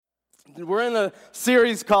We're in a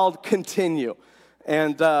series called Continue,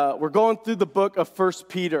 and we're going through the book of 1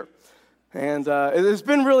 Peter. And it's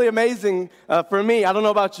been really amazing for me. I don't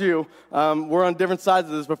know about you. We're on different sides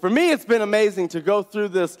of this, but for me, it's been amazing to go through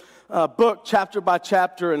this book chapter by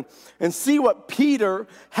chapter and see what Peter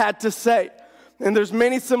had to say. And there's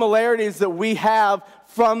many similarities that we have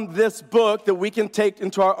from this book that we can take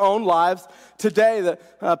into our own lives today.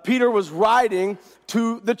 That Peter was writing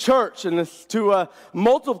to the church and to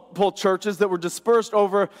multiple churches that were dispersed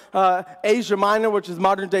over Asia Minor, which is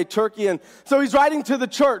modern-day Turkey. And so he's writing to the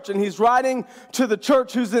church, and he's writing to the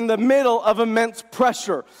church who's in the middle of immense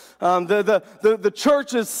pressure. The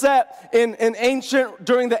church is set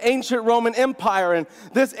during the ancient Roman Empire, and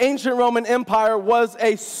this ancient Roman Empire was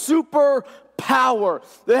a super power.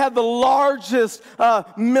 They had the largest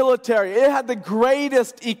military. It had the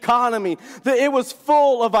greatest economy. It was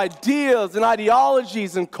full of ideas and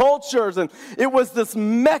ideologies and cultures, and it was this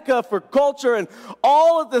mecca for culture. And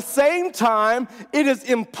all at the same time, it is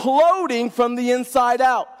imploding from the inside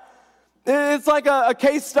out. It's like a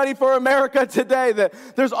case study for America today, that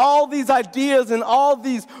there's all these ideas and all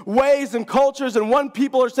these ways and cultures, and one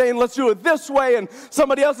people are saying, let's do it this way, and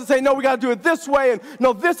somebody else is saying, no, we got to do it this way, and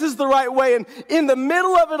no, this is the right way. And in the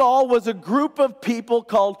middle of it all was a group of people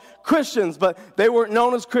called Christians, but they weren't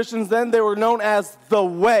known as Christians then, they were known as the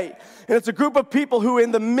Way. And it's a group of people who,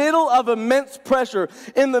 in the middle of immense pressure,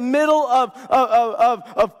 in the middle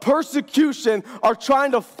of persecution, are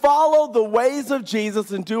trying to follow the ways of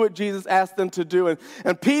Jesus and do what Jesus asked them to do.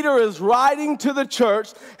 And Peter is writing to the church,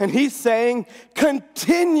 and he's saying,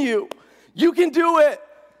 continue. You can do it.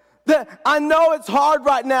 That I know it's hard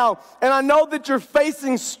right now, and I know that you're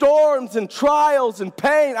facing storms and trials and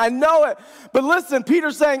pain. I know it. But listen,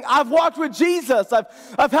 Peter's saying, I've walked with Jesus.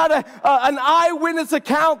 I've had an eyewitness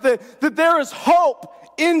account that there is hope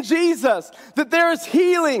in Jesus, that there is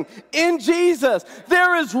healing in Jesus.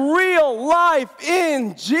 There is real life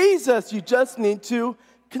in Jesus. You just need to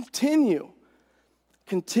continue,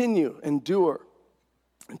 endure.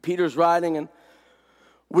 And Peter's writing, and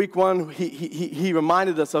week one, he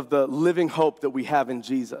reminded us of the living hope that we have in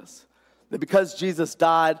Jesus. That because Jesus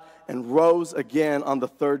died and rose again on the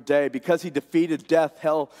third day, because he defeated death,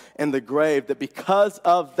 hell, and the grave, that because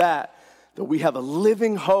of that we have a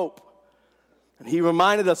living hope. And he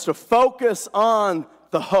reminded us to focus on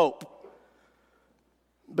the hope.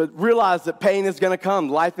 But realize that pain is going to come.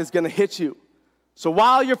 Life is going to hit you. So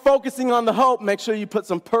while you're focusing on the hope, make sure you put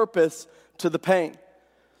some purpose to the pain.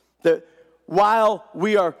 That while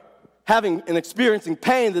we are having and experiencing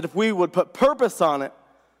pain, that if we would put purpose on it,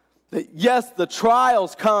 that yes, the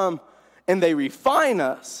trials come and they refine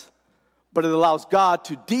us, but it allows God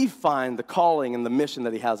to define the calling and the mission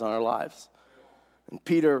that he has on our lives. And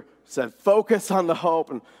Peter said, focus on the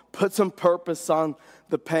hope and put some purpose on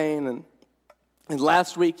the pain. And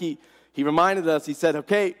last week he reminded us, he said,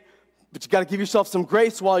 okay, but you got to give yourself some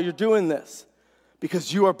grace while you're doing this,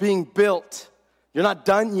 because you are being built. You're not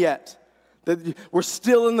done yet. That we're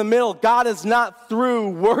still in the middle. God is not through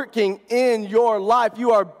working in your life.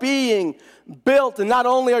 You are being built. And not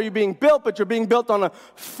only are you being built, but you're being built on a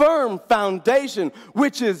firm foundation,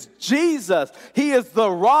 which is Jesus. He is the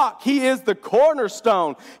rock. He is the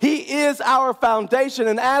cornerstone. He is our foundation.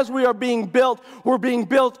 And as we are being built, we're being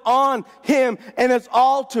built on him. And it's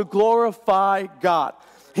all to glorify God.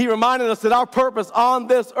 He reminded us that our purpose on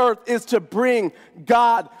this earth is to bring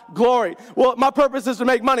God glory. Well, my purpose is to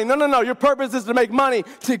make money. No. Your purpose is to make money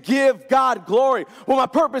to give God glory. Well, my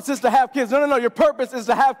purpose is to have kids. No. Your purpose is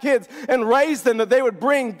to have kids and raise them that they would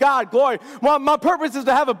bring God glory. Well, my purpose is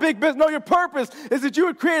to have a big business. No, your purpose is that you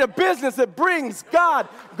would create a business that brings God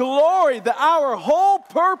glory. That our whole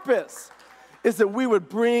purpose is that we would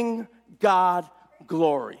bring God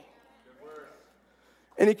glory.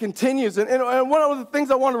 And he continues, and one of the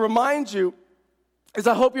things I want to remind you is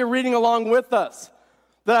I hope you're reading along with us.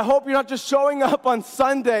 That I hope you're not just showing up on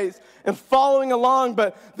Sundays and following along,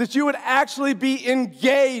 but that you would actually be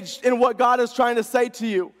engaged in what God is trying to say to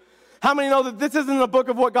you. How many know that this isn't a book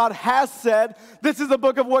of what God has said? This is a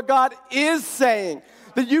book of what God is saying.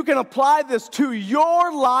 That you can apply this to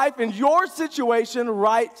your life and your situation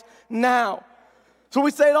right now. So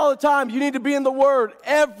we say it all the time, you need to be in the Word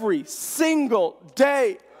every single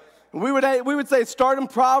day. And we would say start in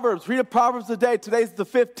Proverbs, read a Proverbs a day. Today's the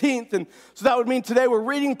 15th, and so that would mean today we're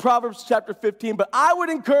reading Proverbs chapter 15. But I would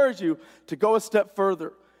encourage you to go a step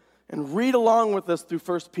further and read along with us through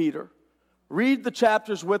 1 Peter. Read the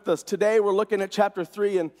chapters with us. Today we're looking at chapter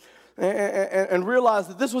 3, and and realize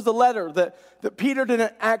that this was a letter that Peter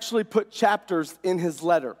didn't actually put chapters in his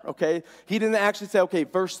letter, okay? He didn't actually say, okay,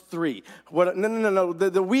 verse 3. No.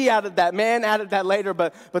 The we added that, man added that later,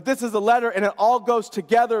 but this is a letter, and it all goes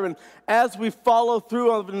together. And as we follow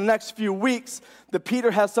through over the next few weeks, that Peter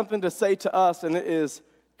has something to say to us, and it is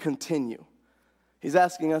continue. He's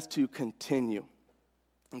asking us to continue.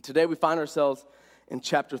 And today we find ourselves in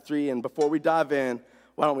chapter 3, and before we dive in,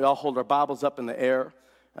 why don't we all hold our Bibles up in the air?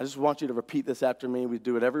 I just want you to repeat this after me. We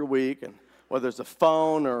do it every week, and whether it's a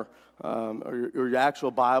phone or your actual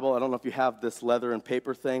Bible. I don't know if you have this leather and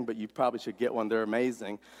paper thing, but you probably should get one. They're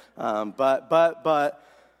amazing. But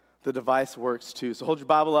the device works too. So hold your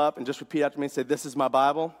Bible up and just repeat after me. Say, this is my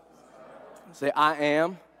Bible. Say, I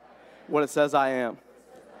am what it says I am.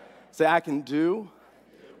 Say, I can do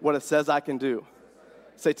what it says I can do.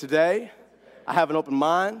 Say, today, I have an open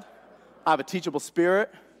mind. I have a teachable spirit.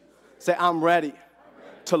 Say, I'm ready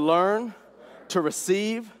to learn, to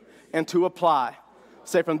receive, and to apply.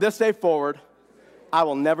 Say, from this day forward, I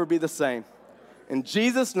will never be the same. In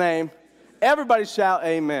Jesus' name, everybody shout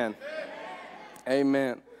amen.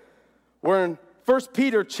 Amen. We're in 1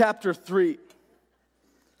 Peter chapter 3.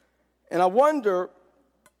 And I wonder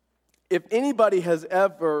if anybody has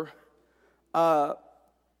ever had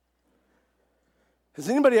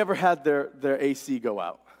their AC go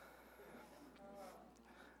out?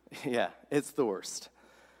 Yeah, it's the worst.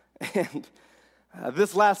 And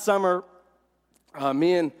this last summer,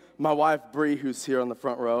 me and my wife, Bree, who's here on the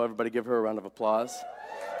front row, everybody give her a round of applause.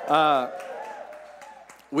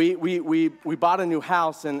 We bought a new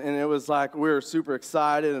house, and it was like we were super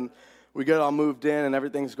excited, and we got all moved in, and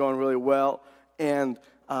everything's going really well. And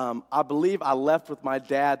I believe I left with my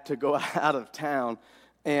dad to go out of town,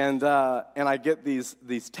 and I get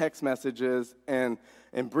these text messages, and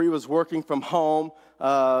Bree was working from home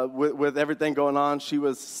with everything going on. She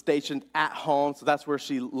was stationed at home, so that's where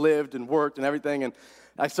she lived and worked and everything. And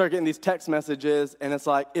I started getting these text messages, and it's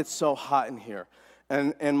like, it's so hot in here.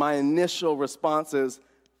 And my initial response is,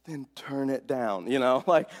 then turn it down,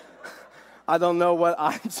 like, I don't know what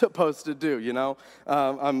I'm supposed to do,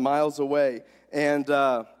 I'm miles away. And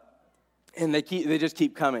they just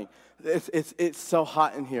keep coming. It's so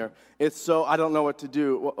hot in here. I don't know what to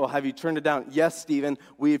do. Well, have you turned it down? Yes, Stephen,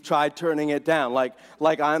 we've tried turning it down.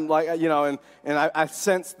 And I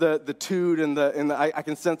sense the tude and I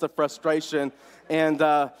can sense the frustration. And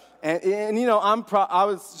I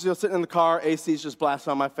was just sitting in the car, AC's just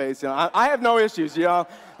blasting on my face. I have no issues,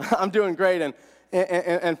 I'm doing great.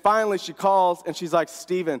 And finally she calls and she's like,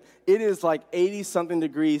 Stephen, it is like 80-something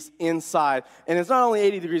degrees inside. And it's not only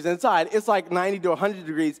 80 degrees inside, it's like 90 to 100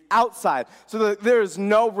 degrees outside. So there is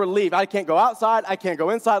no relief. I can't go outside. I can't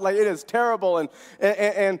go inside. Like, it is terrible. And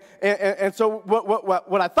so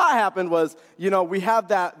what I thought happened was, we have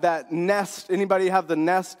that Nest. Anybody have the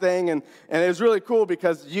Nest thing? And it was really cool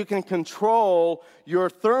because you can control your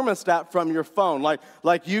thermostat from your phone.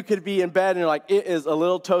 Like you could be in bed and you're like, it is a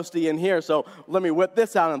little toasty in here, so let me whip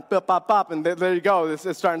this out and pop, pop, pop, and there you go. It's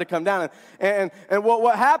starting to come down. And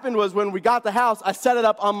what happened was when we got the house, I set it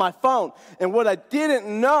up on my phone. And what I didn't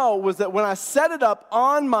know was that when I set it up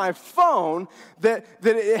on my phone, that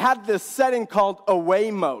it had this setting called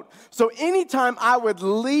away mode. So anytime I would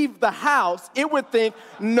leave the house, it would think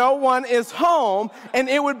no one is home, and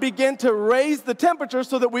it would begin to raise the temperature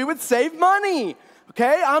so that we would save money.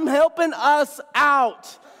 Okay, I'm helping us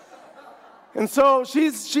out. And so she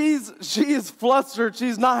is flustered.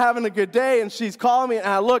 She's not having a good day, and she's calling me, and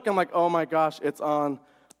I look, I'm like, oh my gosh, it's on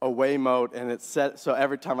away mode, and it's set so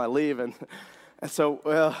every time I leave. And so,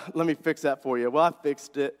 well, let me fix that for you. Well, I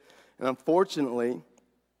fixed it, and unfortunately,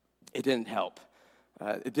 it didn't help.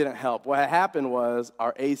 It didn't help. What happened was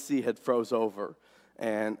our AC had froze over,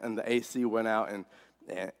 and the AC went out,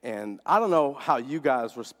 and I don't know how you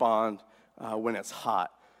guys respond when it's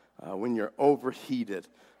hot, when you're overheated.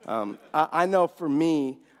 I know for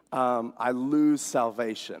me, I lose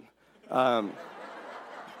salvation. I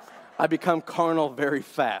become carnal very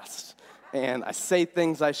fast, and I say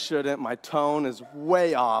things I shouldn't. My tone is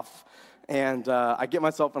way off, and I get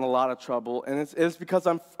myself in a lot of trouble, and it's because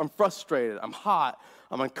I'm frustrated, I'm hot,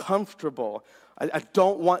 I'm uncomfortable. I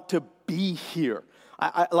don't want to be here.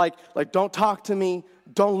 I like don't talk to me,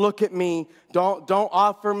 don't look at me, don't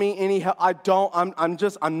offer me any help.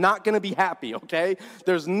 I'm not going to be happy, okay?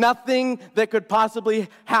 There's nothing that could possibly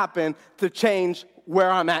happen to change where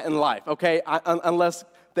I'm at in life, okay? Unless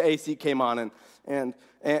the AC came on. And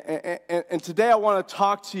today I want to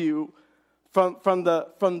talk to you from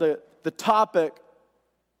the topic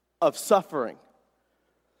of suffering.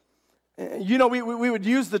 We would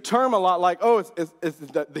use the term a lot like, oh,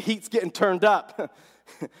 the heat's getting turned up.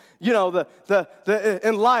 You know,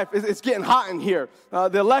 in life, it's getting hot in here.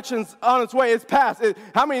 The election's on its way. It's passed.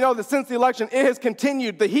 How many know that since the election, it has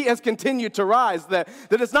continued, the heat has continued to rise, that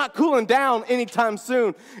it's not cooling down anytime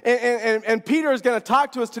soon. And Peter is going to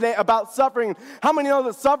talk to us today about suffering. How many know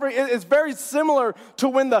that suffering is very similar to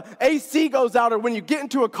when the AC goes out or when you get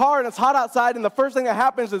into a car and it's hot outside and the first thing that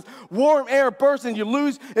happens is warm air bursts and you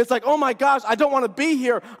lose. It's like, oh my gosh, I don't want to be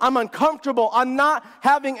here. I'm uncomfortable. I'm not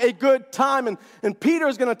having a good time. And Peter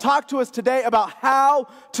is going to talk to us today about how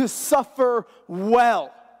to suffer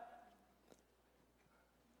well.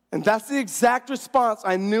 And that's the exact response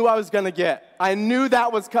I knew I was going to get. I knew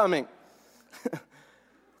that was coming.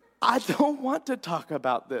 I don't want to talk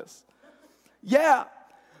about this. Yeah,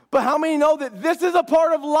 but how many know that this is a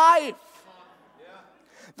part of life?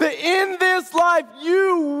 That in this life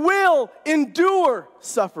you will endure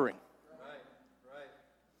suffering.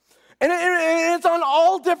 And it's on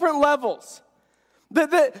all different levels.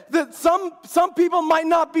 That some people might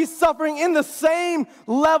not be suffering in the same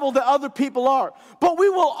level that other people are. But we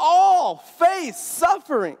will all face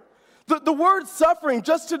suffering. The word suffering,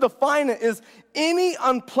 just to define it, is any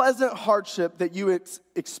unpleasant hardship that you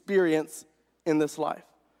experience in this life.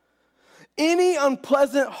 Any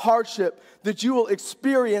unpleasant hardship that you will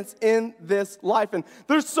experience in this life. And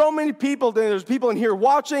there's so many people, there's people in here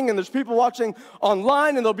watching, and there's people watching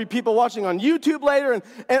online, and there'll be people watching on YouTube later,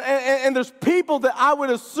 and there's people that I would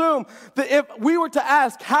assume that if we were to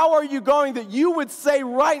ask, how are you going, that you would say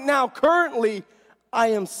right now, currently, I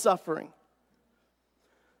am suffering.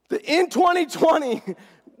 That in 2020,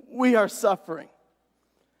 we are suffering.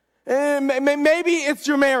 And maybe it's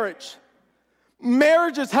your marriage.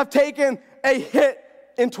 Marriages have taken a hit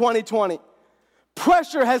in 2020.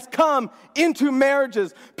 Pressure has come into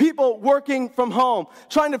marriages. People working from home,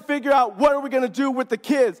 trying to figure out what are we going to do with the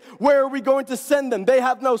kids? Where are we going to send them? They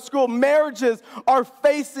have no school. Marriages are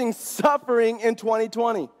facing suffering in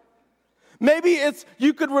 2020. Maybe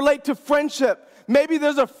you could relate to friendship. Maybe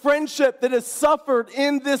there's a friendship that has suffered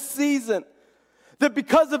in this season. That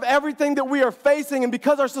because of everything that we are facing and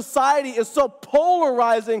because our society is so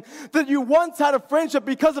polarizing, that you once had a friendship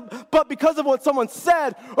but because of what someone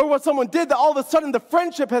said or what someone did, that all of a sudden the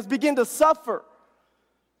friendship has begun to suffer.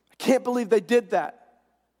 I can't believe they did that.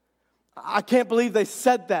 I can't believe they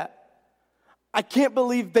said that. I can't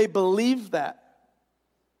believe they believed that.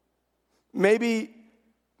 Maybe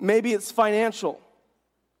it's financial.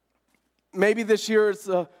 Maybe this year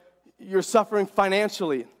you're suffering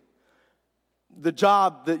financially. The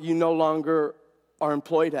job that you no longer are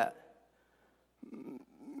employed at.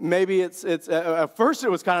 Maybe it's at first it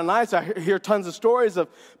was kind of nice. I hear tons of stories of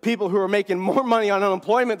people who are making more money on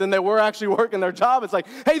unemployment than they were actually working their job. It's like,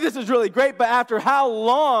 hey, this is really great, but after how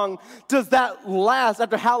long does that last?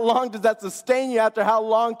 After how long does that sustain you? After how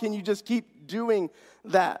long can you just keep doing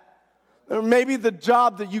that? Or maybe the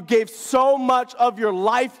job that you gave so much of your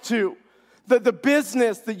life to, the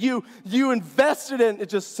business that you invested in, it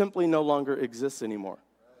just simply no longer exists anymore.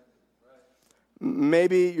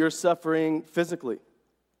 Maybe you're suffering physically.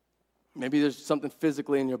 Maybe there's something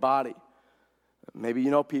physically in your body. Maybe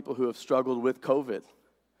you know people who have struggled with COVID.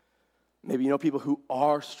 Maybe you know people who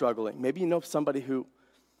are struggling. Maybe you know somebody who,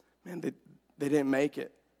 man, they didn't make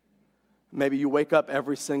it. Maybe you wake up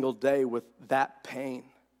every single day with that pain,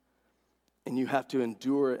 and you have to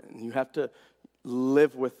endure it, and you have to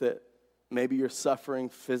live with it. Maybe you're suffering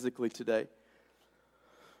physically today.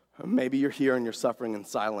 Or maybe you're here and you're suffering in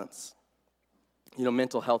silence. You know,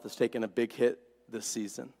 mental health has taken a big hit this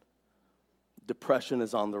season. Depression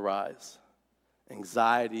is on the rise.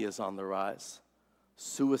 Anxiety is on the rise.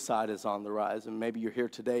 Suicide is on the rise. And maybe you're here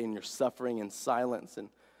today and you're suffering in silence and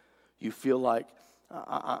you feel like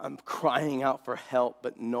I'm crying out for help,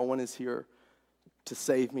 but no one is here to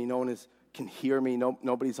save me. No one can hear me.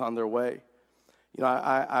 Nobody's on their way. You know,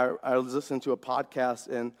 I was listening to a podcast,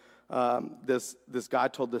 and this guy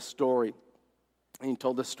told this story. And he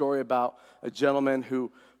told this story about a gentleman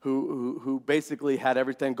who basically had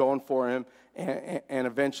everything going for him, and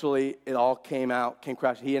eventually it all came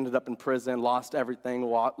crashing. He ended up in prison, lost everything,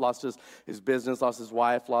 lost his business, lost his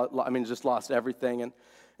wife, just lost everything.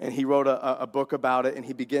 And he wrote a book about it, and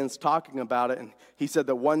he begins talking about it. And he said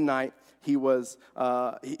that one night, he went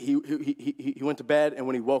to bed, and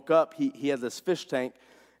when he woke up, he had this fish tank,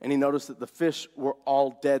 and he noticed that the fish were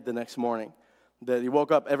all dead the next morning. That he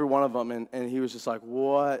woke up, every one of them, and he was just like,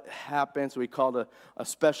 what happened? So he called a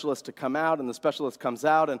specialist to come out, and the specialist comes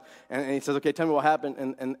out, and he says, okay, tell me what happened.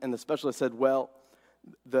 And the specialist said, well,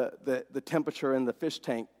 the temperature in the fish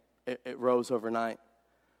tank, it rose overnight.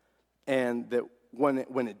 And that when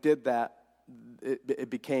it did that,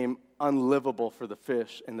 it became unlivable for the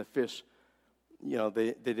fish, and the fish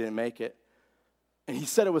they didn't make it. And he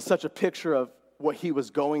said it was such a picture of what he was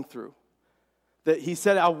going through, that he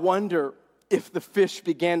said, I wonder if the fish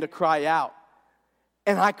began to cry out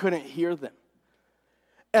and I couldn't hear them.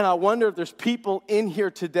 And I wonder if there's people in here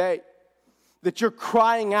today that you're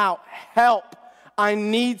crying out, help, I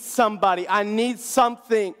need somebody, I need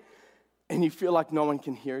something, and you feel like no one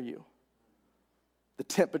can hear you. The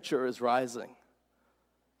temperature is rising.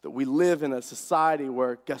 That we live in a society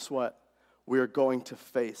where, guess what? We are going to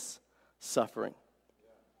face suffering.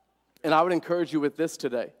 And I would encourage you with this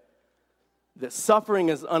today, that suffering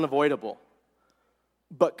is unavoidable,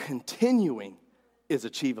 but continuing is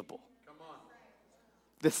achievable.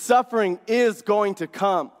 The suffering is going to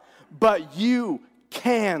come, but you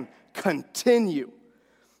can continue.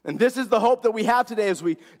 And this is the hope that we have today as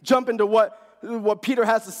we jump into what Peter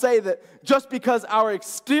has to say, that just because our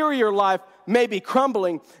exterior life may be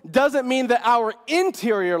crumbling doesn't mean that our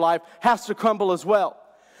interior life has to crumble as well.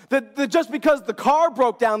 That just because the car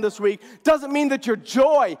broke down this week doesn't mean that your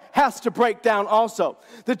joy has to break down also.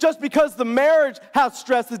 That just because the marriage has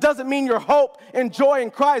stress, it doesn't mean your hope and joy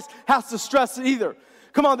in Christ has to stress it either.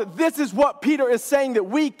 Come on, that this is what Peter is saying, that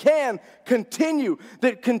we can continue,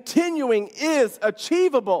 that continuing is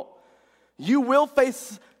achievable. You will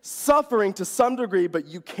face suffering to some degree, but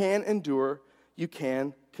you can endure, you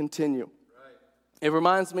can continue. Right. It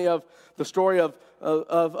reminds me of the story of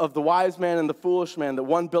the wise man and the foolish man, that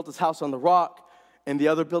one built his house on the rock and the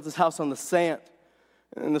other built his house on the sand.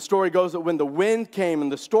 And the story goes that when the wind came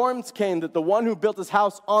and the storms came, that the one who built his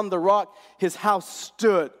house on the rock, his house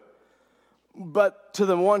stood. But to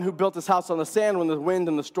the one who built his house on the sand, when the wind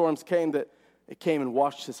and the storms came, that it came and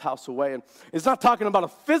washed his house away. And it's not talking about a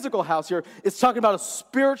physical house here. It's talking about a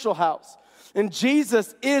spiritual house. And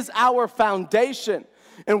Jesus is our foundation.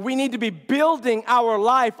 And we need to be building our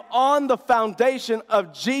life on the foundation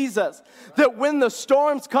of Jesus. That when the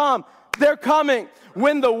storms come, they're coming.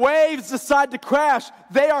 When the waves decide to crash,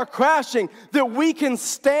 they are crashing. That we can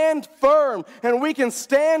stand firm and we can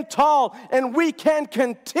stand tall and we can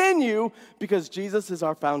continue because Jesus is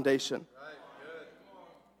our foundation.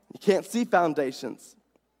 You can't see foundations,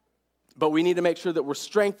 but we need to make sure that we're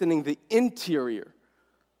strengthening the interior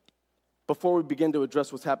before we begin to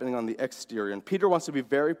address what's happening on the exterior. And Peter wants to be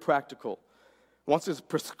very practical. He wants to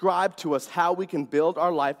prescribe to us how we can build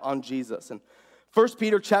our life on Jesus. And 1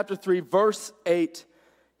 Peter chapter 3, verse 8,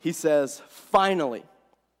 he says, finally.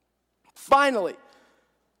 Finally.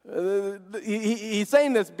 He's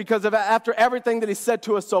saying this because of after everything that he said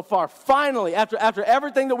to us so far. Finally, after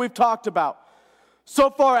everything that we've talked about.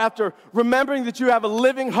 So far, after remembering that you have a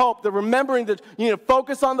living hope, that remembering that you need to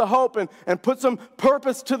focus on the hope and put some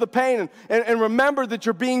purpose to the pain and remember that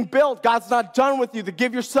you're being built. God's not done with you, to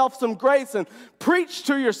give yourself some grace and preach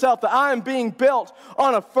to yourself that I am being built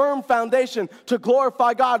on a firm foundation to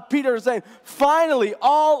glorify God. Peter is saying, finally,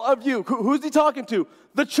 all of you, who's he talking to?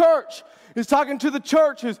 The church. He's talking to the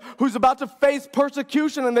church who's about to face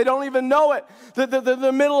persecution and they don't even know it. They're in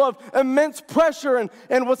the middle of immense pressure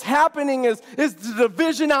and what's happening is the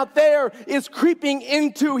division out there is creeping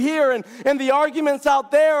into here and the arguments out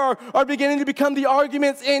there are beginning to become the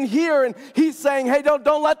arguments in here. And he's saying, hey,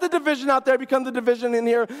 don't let the division out there become the division in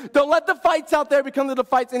here. Don't let the fights out there become the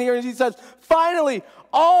fights in here. And he says, finally,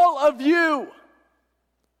 all of you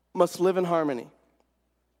must live in harmony.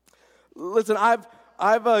 Listen, I've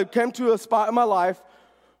come to a spot in my life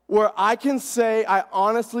where I can say I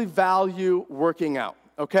honestly value working out,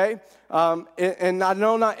 okay? And I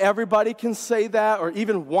know not everybody can say that or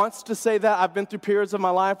even wants to say that. I've been through periods of my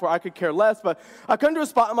life where I could care less, but I come to a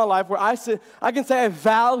spot in my life where I can say I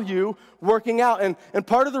value working out. And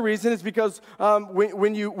part of the reason is because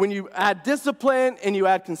when you add discipline and you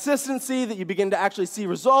add consistency, that you begin to actually see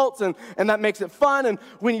results, and that makes it fun. And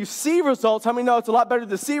when you see results, how many know it's a lot better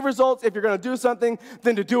to see results if you're going to do something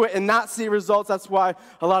than to do it and not see results? That's why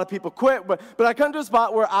a lot of people quit. But I come to a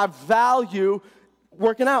spot where I value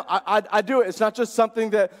working out. I do it. It's not just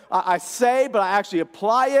something that I say, but I actually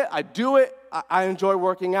apply it. I do it. I enjoy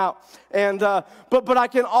working out. And but I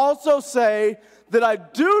can also say that I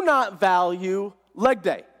do not value leg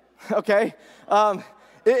day. Okay?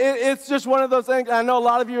 It's just one of those things. I know a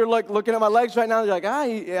lot of you are like looking at my legs right now. You're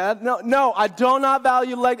like, no, I do not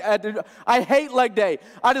value leg. I hate leg day.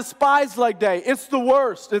 I despise leg day. It's the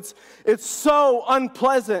worst. It's so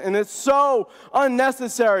unpleasant and it's so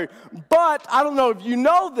unnecessary. But I don't know if you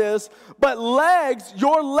know this, but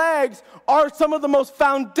your legs are some of the most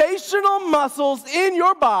foundational muscles in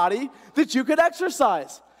your body that you could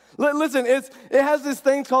exercise. Listen, it has this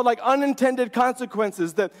thing called like unintended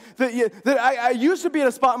consequences that I used to be at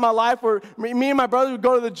a spot in my life where me and my brother would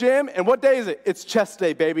go to the gym, and what day is it? It's chest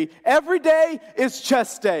day, baby. Every day is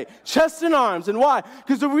chest day, chest and arms. And why?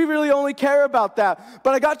 Because we really only care about that.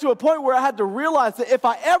 But I got to a point where I had to realize that if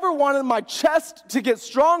I ever wanted my chest to get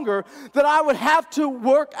stronger, that I would have to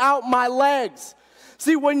work out my legs.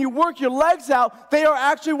 See, when you work your legs out, they are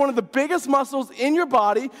actually one of the biggest muscles in your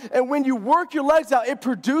body. And when you work your legs out, it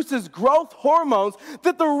produces growth hormones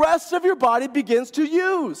that the rest of your body begins to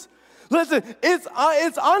use. Listen,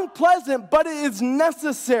 it's unpleasant, but it is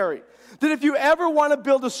necessary. That if you ever want to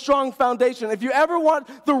build a strong foundation, if you ever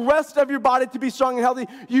want the rest of your body to be strong and healthy,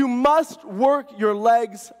 you must work your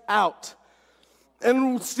legs out.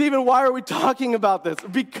 And Stephen, why are we talking about this?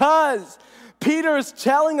 Because Peter is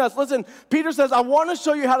telling us, listen, Peter says, I want to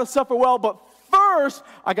show you how to suffer well, but first,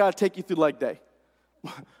 I got to take you through leg day.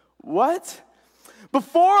 What?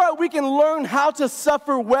 Before we can learn how to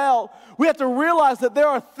suffer well, we have to realize that there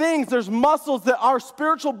are things, there's muscles that our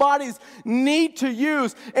spiritual bodies need to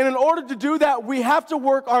use. And in order to do that, we have to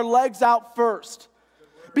work our legs out first.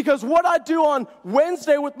 Because what I do on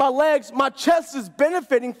Wednesday with my legs, my chest is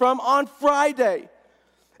benefiting from on Friday.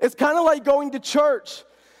 It's kind of like going to church.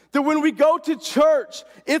 That when we go to church,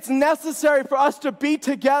 it's necessary for us to be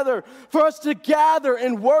together, for us to gather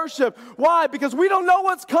and worship. Why? Because we don't know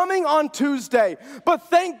what's coming on Tuesday. But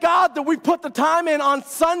thank God that we've put the time in on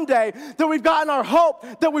Sunday, that we've gotten our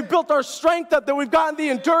hope, that we've built our strength up, that we've gotten the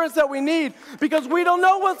endurance that we need, because we don't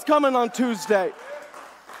know what's coming on Tuesday.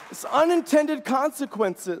 It's unintended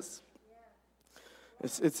consequences.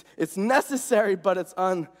 It's necessary, but it's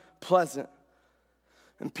unpleasant.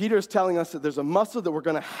 And Peter is telling us that there's a muscle that we're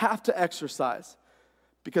going to have to exercise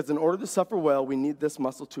because in order to suffer well, we need this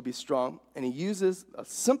muscle to be strong. And he uses a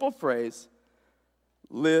simple phrase,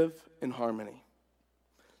 live in harmony.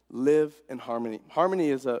 Live in harmony.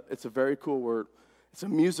 Harmony it's a very cool word. It's a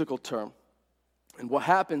musical term. And what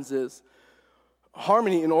happens is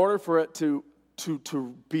harmony, in order for it to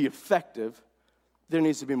be effective, there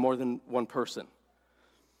needs to be more than one person.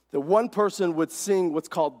 That one person would sing what's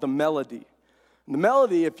called the melody. The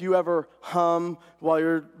melody, if you ever hum while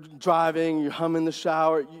you're driving, you hum in the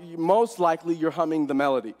shower, most likely you're humming the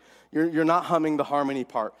melody. You're not humming the harmony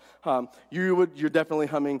part. You're definitely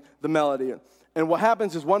humming the melody. And what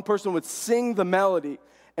happens is one person would sing the melody,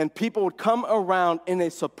 and people would come around in a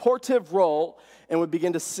supportive role and would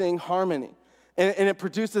begin to sing harmony. And it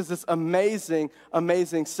produces this amazing,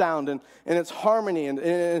 amazing sound. And it's harmony. And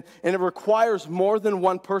it requires more than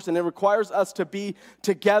one person. It requires us to be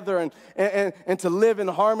together and to live in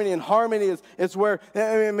harmony. And harmony is where,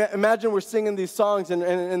 imagine we're singing these songs and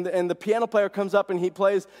the piano player comes up and he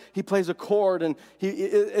plays a chord. And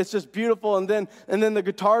it's just beautiful. And then the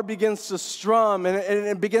guitar begins to strum and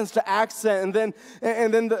it begins to accent.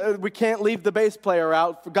 And then we can't leave the bass player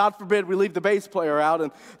out. God forbid we leave the bass player out.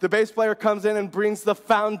 And the bass player comes in and brings the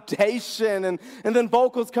foundation, and then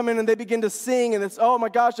vocals come in and they begin to sing, and it's, oh my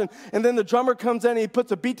gosh, and then the drummer comes in and he puts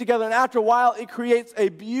a beat together, and after a while it creates a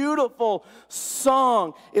beautiful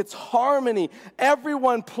song. It's harmony.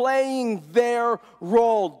 Everyone playing their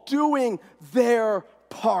role, doing their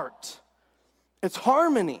part. It's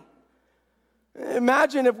harmony.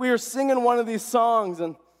 Imagine if we were singing one of these songs,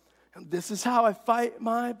 and this is how I fight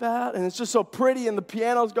my battle, and it's just so pretty, and the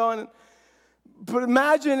piano's going, but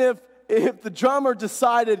imagine if the drummer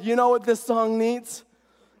decided, you know what this song needs?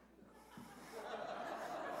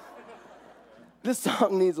 This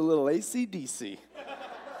song needs a little AC/DC.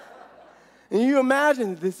 And you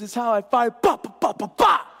imagine, this is how I fight, ba, ba, ba, ba,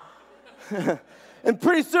 ba. And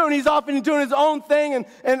pretty soon he's off and he's doing his own thing,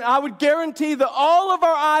 and I would guarantee that all of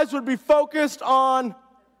our eyes would be focused on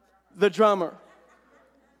the drummer.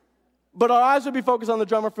 But our eyes would be focused on the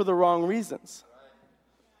drummer for the wrong reasons.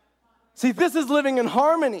 See, this is living in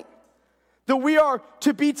harmony. That we are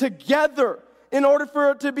to be together. In order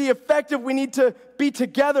for it to be effective, we need to be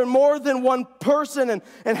together, more than one person.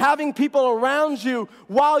 And having people around you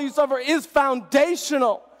while you suffer is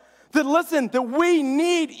foundational. That listen, that we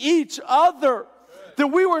need each other. That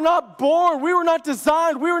we were not born, we were not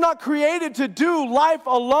designed, we were not created to do life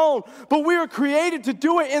alone. But we were created to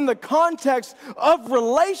do it in the context of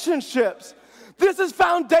relationships. This is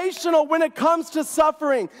foundational when it comes to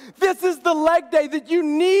suffering. This is the leg day that you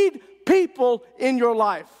need people in your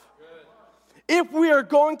life. Good. If we are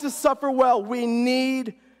going to suffer well, we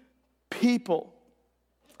need people.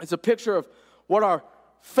 It's a picture of what our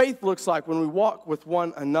faith looks like when we walk with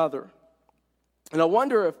one another. And I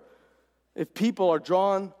wonder if people are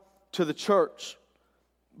drawn to the church,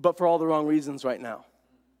 but for all the wrong reasons right now.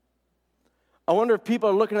 I wonder if people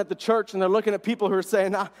are looking at the church and they're looking at people who are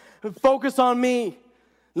saying, focus on me.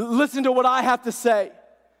 Listen to what I have to say.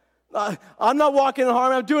 I'm not walking in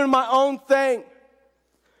harmony. I'm doing my own thing.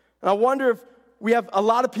 And I wonder if we have a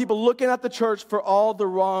lot of people looking at the church for all the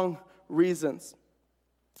wrong reasons.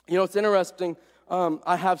 You know, it's interesting.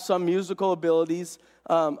 I have some musical abilities,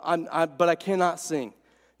 but I cannot sing.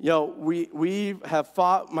 You know, we have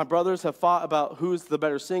fought, my brothers have fought about who's the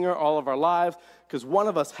better singer all of our lives, because one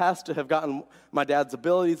of us has to have gotten my dad's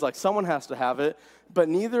abilities, like someone has to have it, but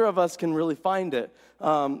neither of us can really find it.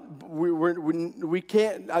 We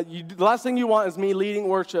can't, the last thing you want is me leading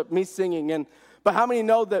worship, me singing, but how many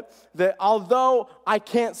know that although I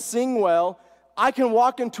can't sing well, I can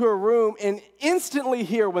walk into a room and instantly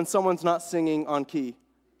hear when someone's not singing on key?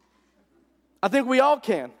 I think we all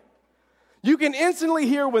can. You can instantly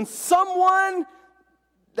hear when someone,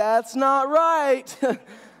 that's not right.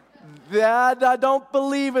 That I don't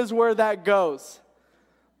believe is where that goes.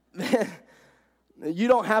 You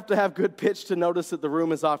don't have to have good pitch to notice that the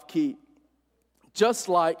room is off key. Just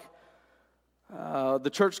like the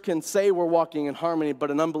church can say we're walking in harmony, but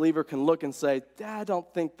an unbeliever can look and say, I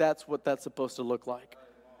don't think that's what that's supposed to look like.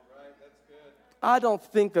 Right, that's good. I don't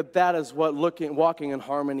think that is what walking in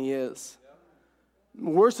harmony is.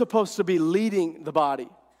 We're supposed to be leading the body.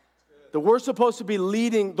 That we're supposed to be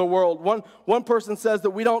leading the world. One person says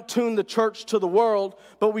that we don't tune the church to the world,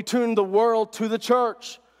 but we tune the world to the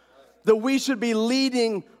church. That we should be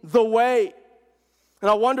leading the way. And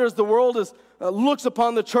I wonder as the world looks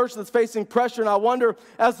upon the church that's facing pressure, and I wonder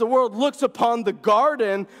as the world looks upon the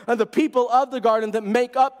garden and the people of the garden that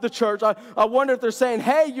make up the church, I wonder if they're saying,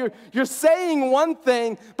 hey, you're saying one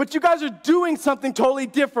thing, but you guys are doing something totally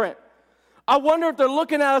different. I wonder if they're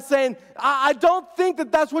looking at us saying, I don't think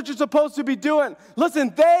that that's what you're supposed to be doing.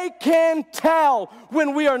 Listen, they can tell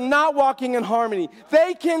when we are not walking in harmony.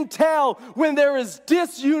 They can tell when there is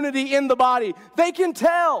disunity in the body. They can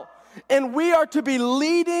tell. And we are to be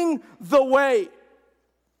leading the way.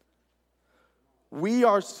 We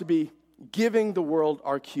are to be giving the world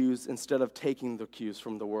our cues instead of taking the cues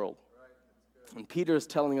from the world. And Peter is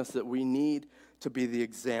telling us that we need to be the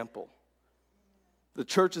example. The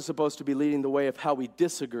church is supposed to be leading the way of how we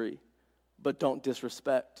disagree, but don't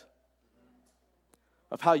disrespect.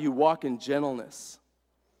 Of how you walk in gentleness,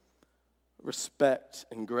 respect,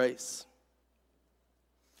 and grace.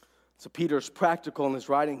 So Peter's practical in his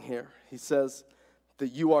writing here. He says that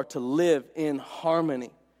you are to live in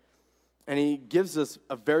harmony. And he gives us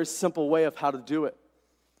a very simple way of how to do it.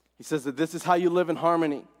 He says that this is how you live in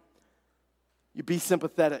harmony. You be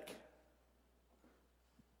sympathetic.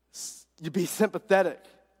 You be sympathetic.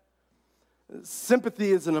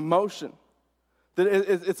 Sympathy is an emotion. That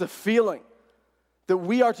it's a feeling. That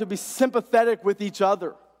we are to be sympathetic with each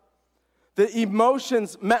other. The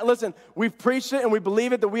emotions, listen, we've preached it and we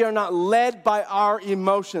believe it that we are not led by our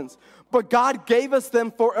emotions. But God gave us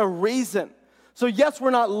them for a reason. So yes,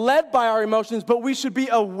 we're not led by our emotions, but we should be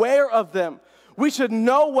aware of them. We should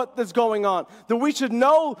know what is going on. That we should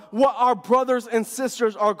know what our brothers and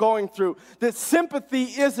sisters are going through. That sympathy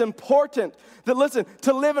is important. That listen,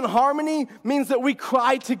 to live in harmony means that we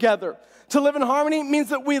cry together. To live in harmony means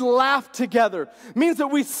that we laugh together. Means that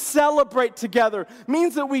we celebrate together.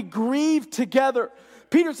 Means that we grieve together.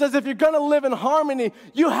 Peter says if you're going to live in harmony,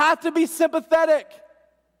 you have to be sympathetic.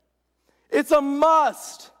 It's a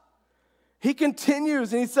must. He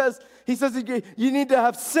continues and he says you need to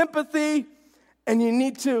have sympathy and you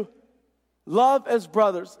need to love as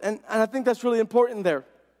brothers. And I think that's really important there.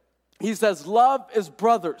 He says love as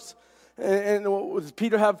brothers. And does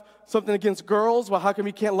Peter have something against girls? Well, how come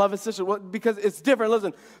you can't love his sister? Well, because it's different.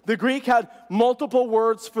 Listen, the Greek had multiple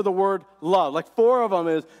words for the word love. Like 4 of them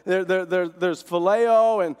is there's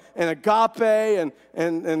phileo and agape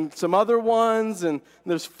and some other ones, and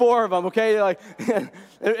there's 4 of them. Okay, like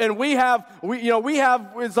and we have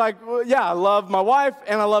it's like I love my wife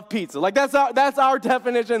and I love pizza. Like that's our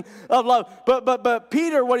definition of love. But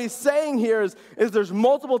Peter, what he's saying here is there's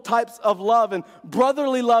multiple types of love, and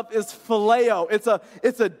brotherly love is phileo.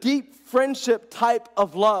 It's a deep friendship type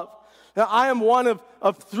of love. Now, I am one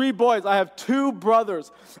of 3 boys. I have 2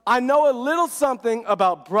 brothers. I know a little something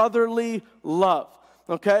about brotherly love,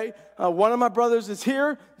 okay? One of my brothers is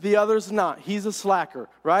here. The other's not. He's a slacker,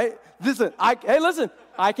 right? Listen,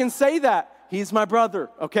 I can say that. he's my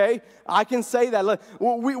brother, okay? I can say that.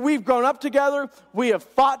 We've grown up together. We have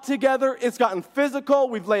fought together. It's gotten physical.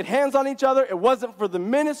 We've laid hands on each other. It wasn't for the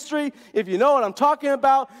ministry. If you know what I'm talking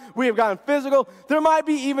about, we have gotten physical. There might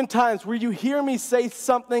be even times where you hear me say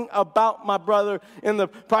something about my brother in the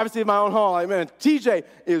privacy of my own home. Like, man, TJ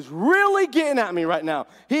is really getting at me right now.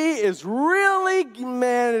 He is really,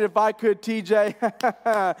 man, if I could,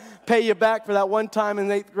 TJ, pay you back for that one time in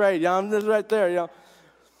 8th grade. I'm just right there,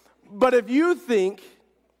 But if you think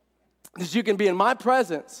that you can be in my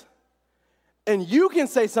presence and you can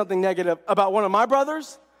say something negative about one of my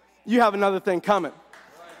brothers, you have another thing coming.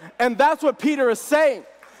 And that's what Peter is saying,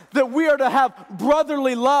 that we are to have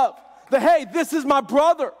brotherly love. That, hey, this is my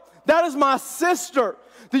brother. That is my sister.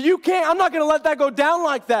 That you can't, I'm not going to let that go down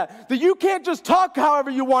like that. That you can't just talk however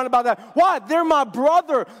you want about that. Why? They're my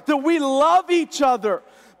brother. That we love each other.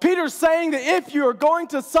 Peter's saying that if you are going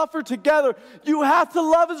to suffer together, you have to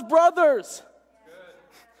love his brothers.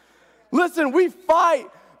 Good. Listen, we fight,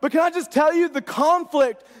 but can I just tell you, the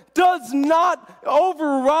conflict does not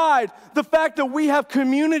override the fact that we have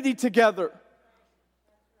community together.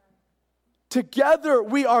 Together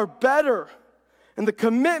we are better, and the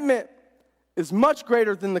commitment is much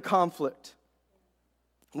greater than the conflict.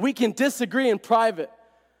 We can disagree in private,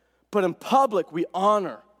 but in public we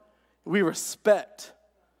honor, we respect.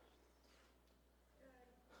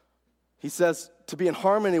 He says, to be in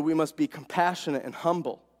harmony, we must be compassionate and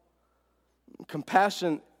humble.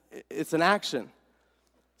 Compassion, it's an action.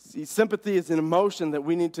 See, sympathy is an emotion that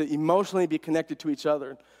we need to emotionally be connected to each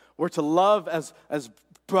other. We're to love as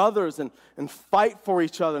brothers and fight for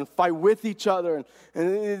each other and fight with each other.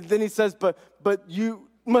 And then he says, but you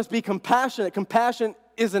must be compassionate. Compassion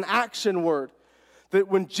is an action word. That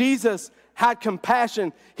when Jesus had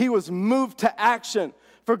compassion, he was moved to action.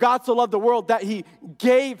 For God so loved the world that he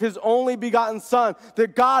gave his only begotten son,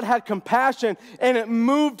 that God had compassion and it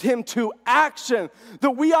moved him to action.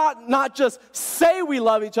 That we ought not just say we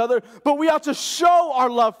love each other, but we ought to show our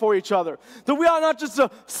love for each other. That we ought not just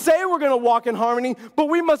to say we're going to walk in harmony, but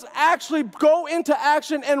we must actually go into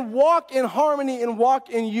action and walk in harmony and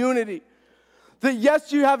walk in unity. That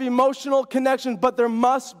yes, you have emotional connection, but there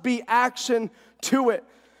must be action to it.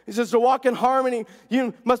 He says to walk in harmony,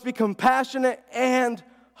 you must be compassionate and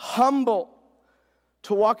humble.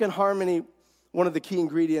 To walk in harmony, one of the key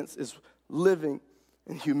ingredients is living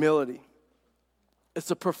in humility. It's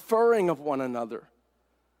a preferring of one another.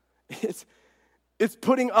 It's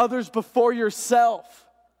putting others before yourself.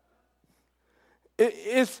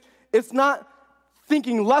 It's not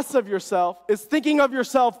thinking less of yourself. It's thinking of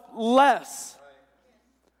yourself less.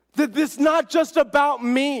 That it's not just about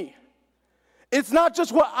me. It's not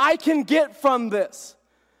just what I can get from this.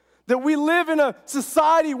 That we live in a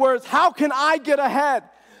society where it's how can I get ahead?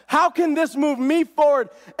 How can this move me forward?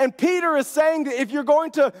 And Peter is saying that if you're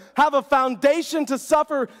going to have a foundation to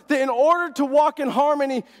suffer, that in order to walk in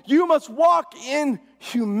harmony, you must walk in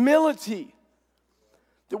humility.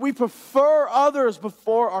 That we prefer others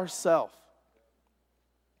before ourselves.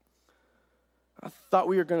 I thought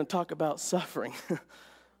we were going to talk about suffering.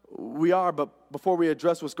 We are, but before we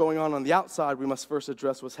address what's going on the outside, we must first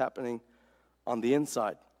address what's happening on the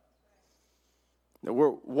inside. That we're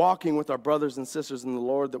walking with our brothers and sisters in the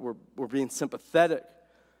Lord, that we're being sympathetic,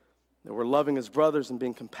 that we're loving as brothers and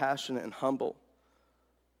being compassionate and humble.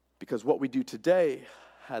 Because what we do today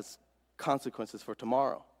has consequences for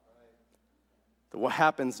tomorrow. That what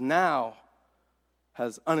happens now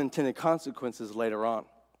has unintended consequences later on.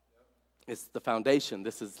 It's the foundation.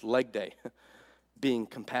 This is leg day. Being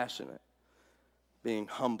compassionate, being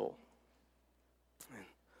humble. And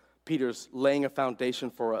Peter's laying a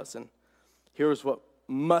foundation for us. And here's what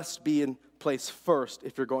must be in place first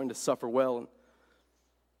if you're going to suffer well. And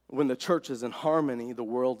when the church is in harmony, the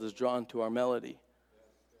world is drawn to our melody.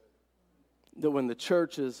 That when the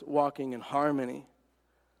church is walking in harmony,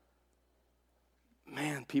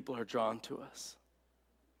 man, people are drawn to us.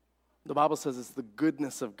 The Bible says it's the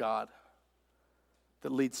goodness of God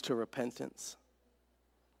that leads to repentance.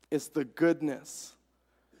 It's the goodness.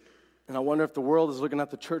 And I wonder if the world is looking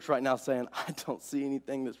at the church right now saying, I don't see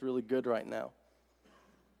anything that's really good right now.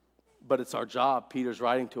 But it's our job. Peter's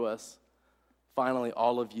writing to us, finally,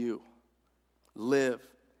 all of you live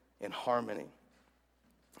in harmony.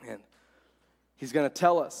 And he's going to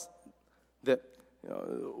tell us that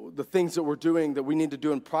the things that we're doing that we need to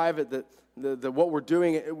do in private, that what we're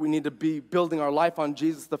doing, we need to be building our life on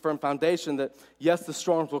Jesus, the firm foundation, that yes, the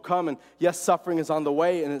storms will come, and yes, suffering is on the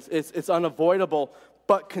way, and it's unavoidable,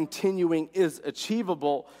 but continuing is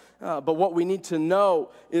achievable. But what we need to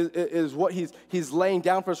know is what he's laying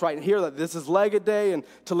down for us right here, that this is Leg Day, and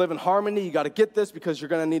to live in harmony, you got to get this because you're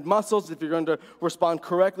going to need muscles if you're going to respond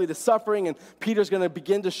correctly to suffering. And Peter's going to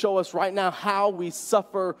begin to show us right now how we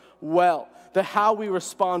suffer well, how we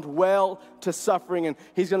respond well to suffering. And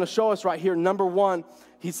he's going to show us right here. Number one,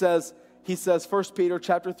 he says 1 Peter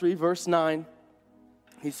chapter 3, verse 9,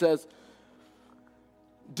 he says,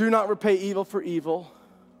 do not repay evil for evil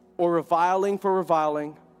or reviling for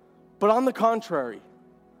reviling, but on the contrary,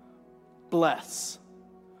 bless.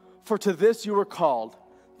 For to this you were called,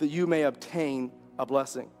 that you may obtain a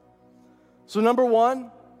blessing. So number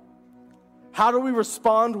one, how do we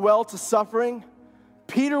respond well to suffering?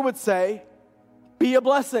 Peter would say, be a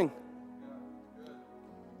blessing.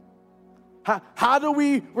 How do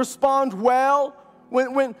we respond well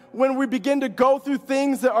when we begin to go through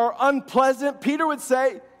things that are unpleasant? Peter would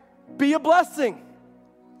say, be a blessing.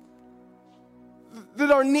 That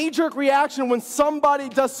our knee-jerk reaction when somebody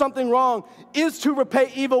does something wrong is to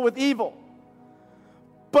repay evil with evil.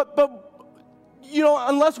 But you know,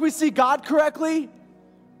 unless we see God correctly,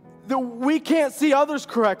 that we can't see others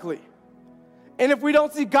correctly. And if we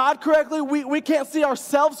don't see God correctly, we can't see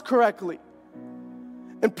ourselves correctly.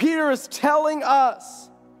 And Peter is telling us,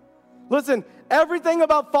 listen, everything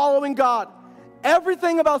about following God,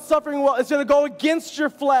 everything about suffering well is going to go against your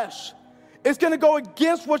flesh. It's going to go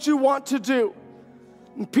against what you want to do.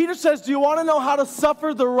 And Peter says, do you want to know how to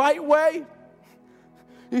suffer the right way?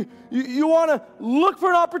 You want to look for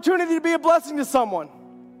an opportunity to be a blessing to someone.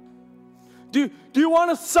 Do you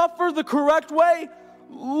want to suffer the correct way?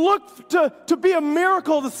 Look to be a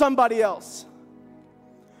miracle to somebody else.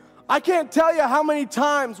 I can't tell you how many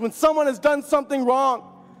times when someone has done something wrong,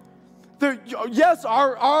 yes,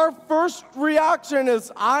 our first reaction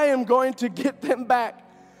is, I am going to get them back.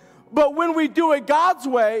 But when we do it God's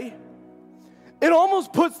way, it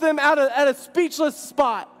almost puts them at a speechless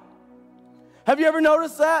spot. Have you ever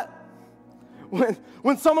noticed that?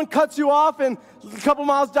 When someone cuts you off and a couple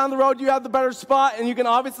miles down the road you have the better spot and you can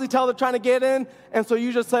obviously tell they're trying to get in, and so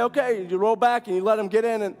you just say, okay, you roll back and you let them get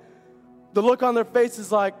in, and the look on their face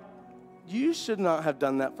is like, you should not have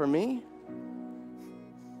done that for me.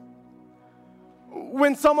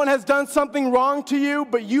 When someone has done something wrong to you,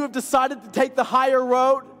 but you have decided to take the higher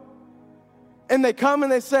road, and they come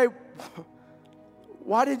and they say,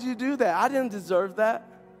 why did you do that? I didn't deserve that.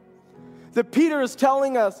 That Peter is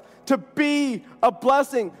telling us to be a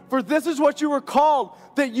blessing. For this is what you were called,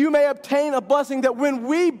 that you may obtain a blessing, that when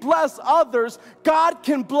we bless others, God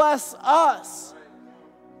can bless us.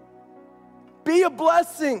 Be a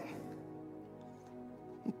blessing.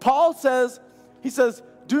 Paul says,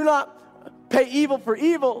 do not pay evil for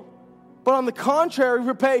evil, but on the contrary,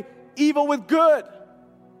 repay evil with good.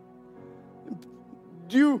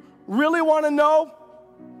 Do you really want to know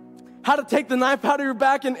how to take the knife out of your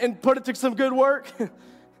back and put it to some good work?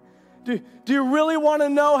 Do you really want to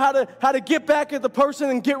know how to get back at the person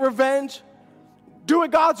and get revenge? Do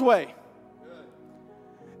it God's way.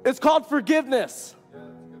 It's called forgiveness.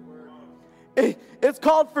 It's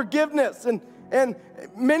called forgiveness. And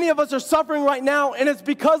many of us are suffering right now, and it's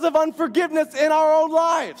because of unforgiveness in our own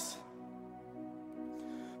lives.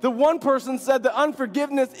 The one person said that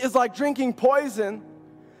unforgiveness is like drinking poison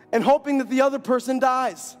and hoping that the other person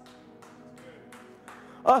dies.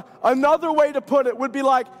 Another way to put it would be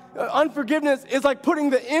like unforgiveness is like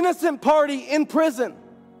putting the innocent party in prison.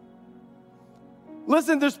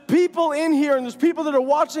 Listen, there's people in here and there's people that are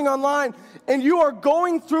watching online, and you are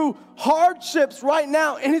going through hardships right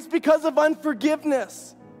now, and it's because of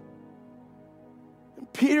unforgiveness.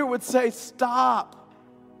 And Peter would say, stop.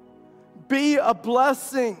 Be a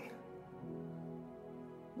blessing.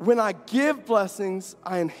 When I give blessings,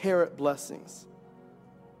 I inherit blessings.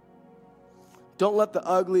 Don't let the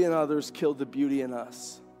ugly in others kill the beauty in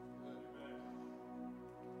us.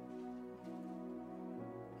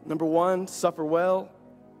 Number one, suffer well,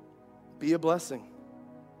 be a blessing.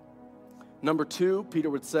 Number two, Peter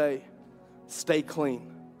would say, stay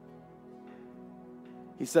clean.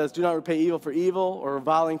 He says, do not repay evil for evil or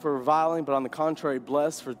reviling for reviling, but on the contrary,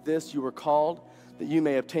 bless, for this you were called, that you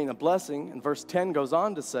may obtain a blessing. And verse 10 goes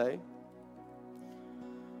on to say,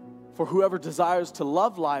 for whoever desires to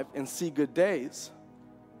love life and see good days,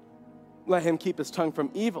 let him keep his tongue from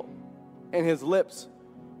evil and his lips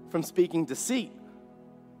from speaking deceit.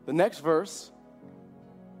 The next verse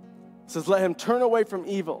says, let him turn away from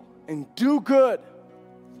evil and do good.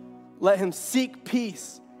 Let him seek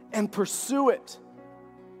peace and pursue it.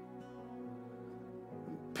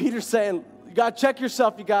 Peter's saying, you got to check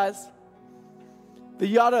yourself, you guys. That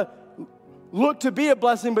you ought to look to be a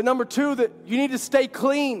blessing, but number two, that you need to stay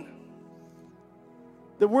clean.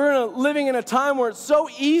 That we're living in a time where it's so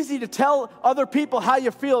easy to tell other people how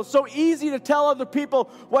you feel. It's so easy to tell other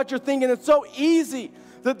people what you're thinking. It's so easy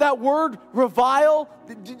that word revile,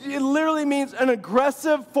 it literally means an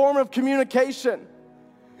aggressive form of communication.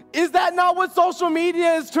 Is that not what social media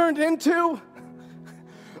has turned into?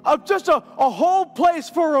 Just a whole place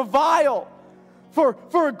for revile,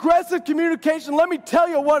 for aggressive communication. Let me tell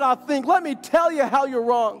you what I think. Let me tell you how you're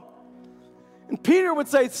wrong. And Peter would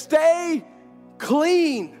say, stay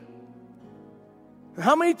clean.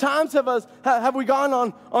 How many times have we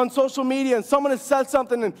gone on social media and someone has said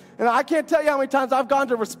something and I can't tell you how many times I've gone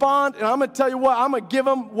to respond, and I'm going to tell you what, I'm going to give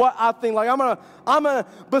them what I think. Like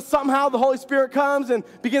but somehow the Holy Spirit comes and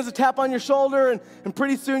begins to tap on your shoulder, and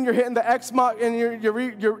pretty soon you're hitting the X mark and you're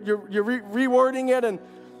rewording it, and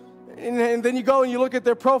then you go and you look at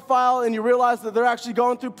their profile and you realize that they're actually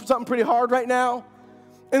going through something pretty hard right now.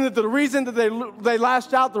 And that the reason that they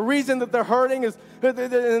lashed out, the reason that they're hurting is,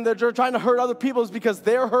 and they're trying to hurt other people is because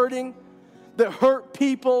they're hurting. That hurt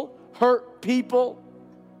people hurt people.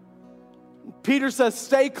 Peter says,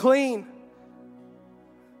 stay clean.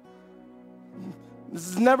 This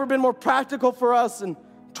has never been more practical for us in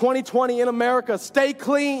 2020 in America. Stay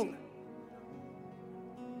clean.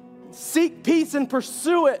 Seek peace and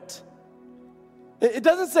pursue it. It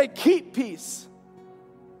doesn't say keep peace.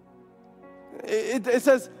 It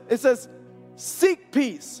says, seek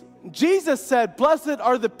peace. Jesus said, blessed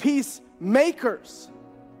are the peacemakers.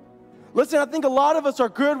 Listen, I think a lot of us are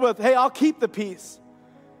good with, hey, I'll keep the peace.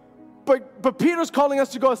 But Peter's calling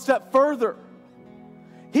us to go a step further.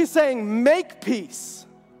 He's saying, make peace.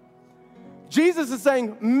 Jesus is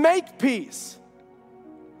saying, make peace.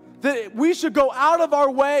 That we should go out of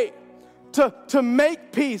our way to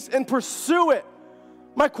make peace and pursue it.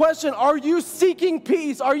 My question, are you seeking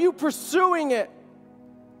peace? Are you pursuing it?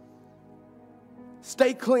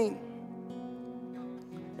 Stay clean.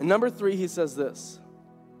 And number three, he says this.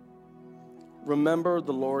 Remember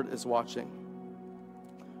the Lord is watching.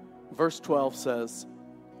 Verse 12 says,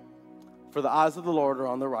 for the eyes of the Lord are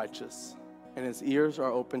on the righteous, and his ears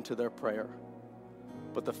are open to their prayer.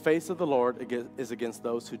 But the face of the Lord is against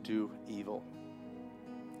those who do evil.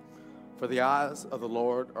 For the eyes of the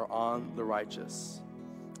Lord are on the righteous,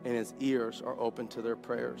 and his ears are open to their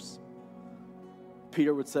prayers.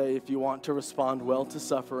 Peter would say, if you want to respond well to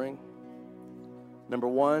suffering, number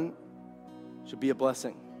one should be a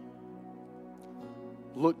blessing.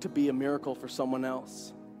 Look to be a miracle for someone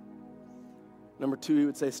else. Number two, he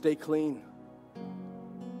would say, stay clean.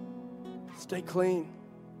 Stay clean.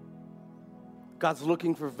 God's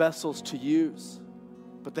looking for vessels to use,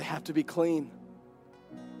 but they have to be clean.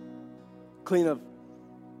 Clean of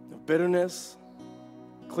bitterness,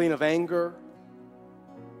 clean of anger,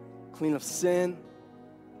 clean of sin.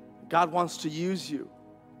 God wants to use you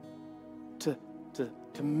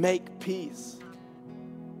to make peace.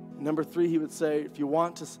 Number three, he would say, if you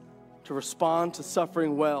want to respond to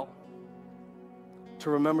suffering well,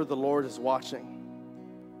 to remember the Lord is watching.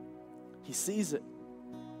 He sees it.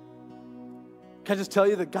 Can I just tell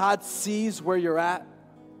you that God sees where you're at?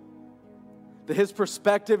 That his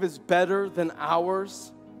perspective is better than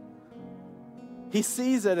ours? He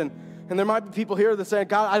sees it, and there might be people here that say,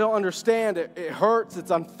 God, I don't understand. It hurts.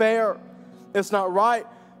 It's unfair. It's not right.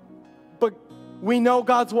 But we know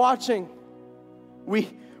God's watching. We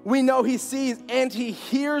know he sees and he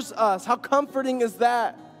hears us. How comforting is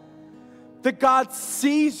that? That God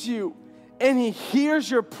sees you and he hears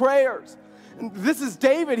your prayers. And this is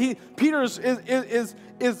David. Peter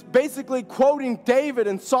is basically quoting David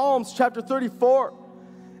in Psalms chapter 34.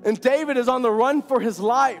 And David is on the run for his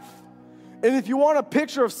life. And if you want a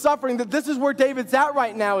picture of suffering, that this is where David's at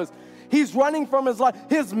right now, is he's running from his life.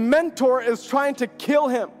 His mentor is trying to kill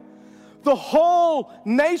him. The whole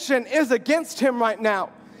nation is against him right now.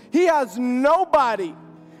 He has nobody,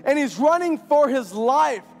 and he's running for his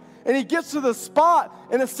life. And he gets to the spot,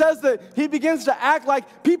 and it says that he begins to act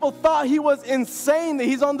like people thought he was insane, that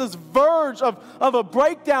he's on this verge of a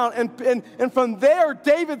breakdown. And from there,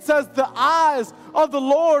 David says, the eyes of the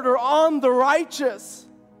Lord are on the righteous.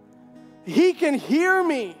 He can hear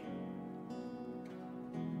me.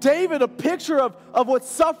 David, a picture of what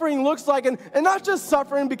suffering looks like, and not just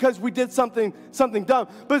suffering because we did something dumb,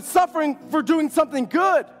 but suffering for doing something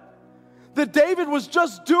good. That David was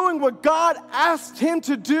just doing what God asked him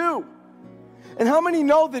to do. And how many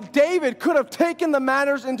know that David could have taken the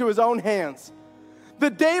matters into his own hands?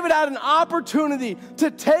 That David had an opportunity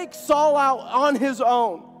to take Saul out on his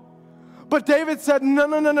own. But David said,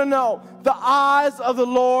 no. The eyes of the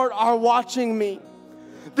Lord are watching me.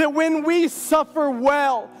 that when we suffer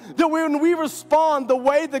well, that when we respond the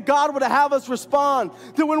way that God would have us respond,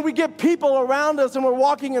 that when we get people around us and we're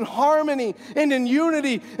walking in harmony and in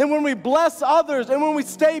unity, and when we bless others and when we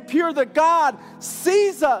stay pure, that God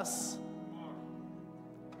sees us.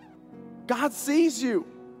 God sees you.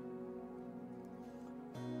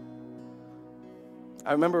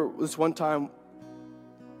 I remember this one time,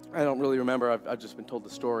 I don't really remember, I've just been told the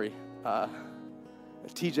story.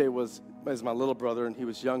 TJ was my little brother, and he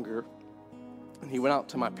was younger, and he went out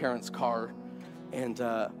to my parents' car, and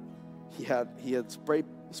he had spray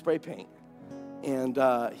paint,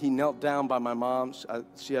 and he knelt down by my mom.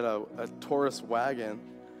 She had a Taurus wagon,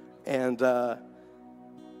 and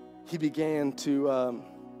he began to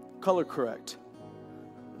color correct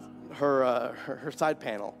her side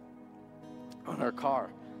panel on her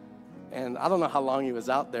car. And I don't know how long he was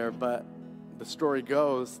out there, but the story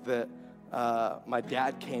goes that my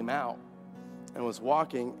dad came out and was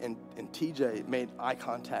walking, and TJ made eye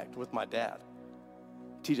contact with my dad.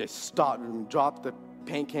 TJ stopped and dropped the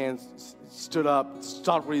paint cans, stood up,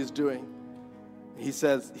 stopped what he was doing. He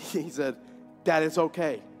said, "Dad, it's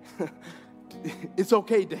okay. It's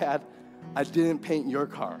okay, Dad. I didn't paint your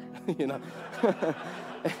car." You know.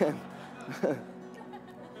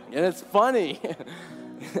 And it's funny.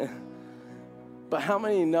 But how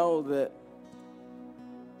many know that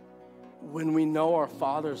when we know our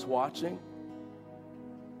Father's watching,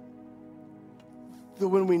 that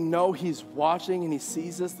when we know He's watching and He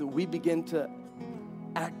sees us, that we begin to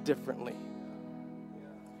act differently?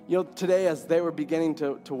 You know, today as they were beginning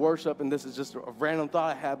to worship, and this is just a random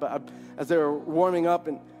thought I had, but as they were warming up,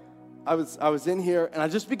 and I was in here, and I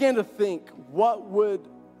just began to think,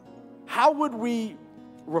 how would we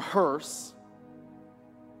rehearse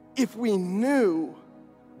if we knew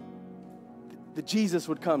that Jesus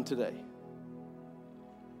would come today?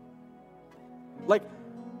 Like,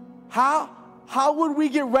 how would we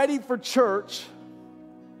get ready for church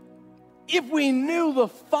if we knew the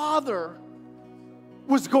Father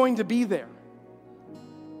was going to be there?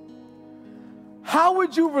 How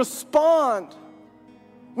would you respond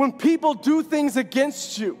when people do things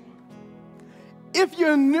against you if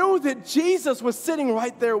you knew that Jesus was sitting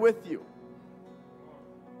right there with you?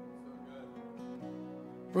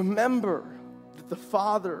 Remember that the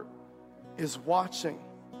Father is watching.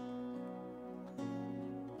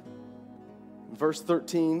 Verse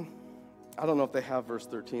 13, I don't know if they have verse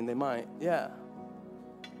 13. They might, yeah.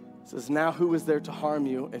 It says, "Now who is there to harm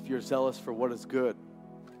you if you're zealous for what is good?"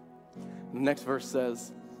 The next verse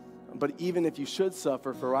says, "But even if you should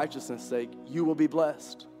suffer for righteousness' sake, you will be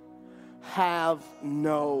blessed. Have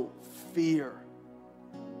no fear,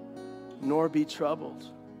 nor be troubled."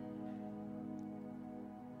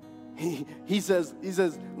 He says,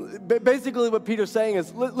 basically what Peter's saying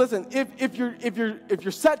is, listen, if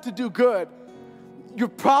you're set to do good, you're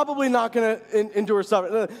probably not going to endure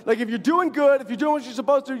suffering. Like, if you're doing good, if you're doing what you're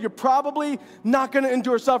supposed to, you're probably not going to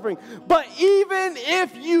endure suffering. But even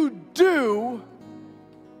if you do,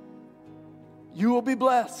 you will be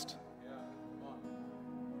blessed.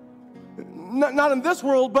 Not in this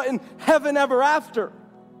world, but in heaven ever after.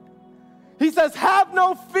 He says, have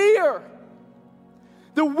no fear.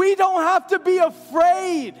 That we don't have to be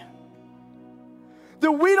afraid.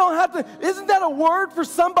 That we don't have to, isn't that a word for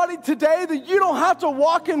somebody today? That you don't have to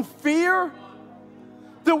walk in fear?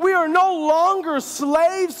 That we are no longer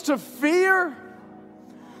slaves to fear?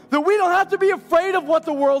 That we don't have to be afraid of what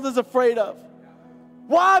the world is afraid of.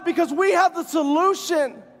 Why? Because we have the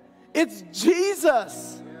solution. It's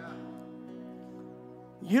Jesus.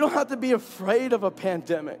 You don't have to be afraid of a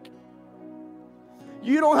pandemic.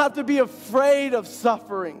 You don't have to be afraid of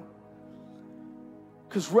suffering.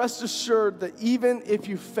 Because rest assured that even if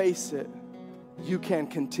you face it, you can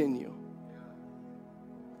continue.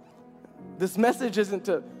 This message isn't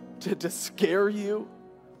to scare you.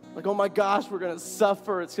 Like, oh my gosh, we're going to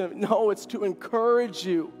suffer. No, it's to encourage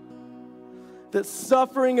you that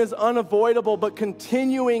suffering is unavoidable, but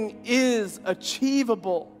continuing is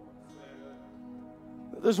achievable.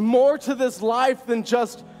 There's more to this life than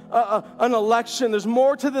just an election. There's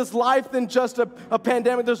more to this life than just a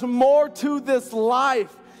pandemic. There's more to this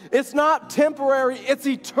life. It's not temporary, it's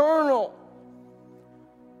eternal.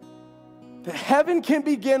 The heaven can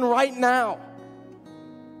begin right now.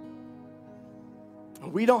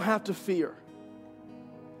 We don't have to fear.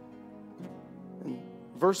 In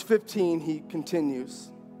verse 15, he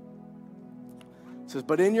continues. It says,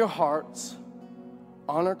 "But in your hearts,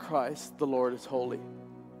 honor Christ, the Lord is holy."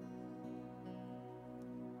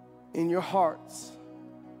 In your hearts,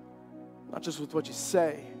 not just with what you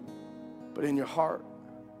say, but in your heart.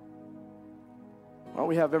 Why don't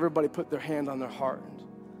we have everybody put their hand on their heart and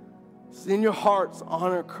In your hearts,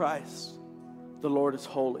 honor Christ. The Lord is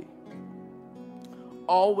holy.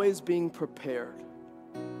 Always being prepared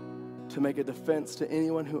to make a defense to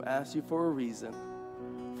anyone who asks you for a reason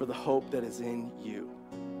for the hope that is in you.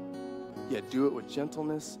 Yet do it with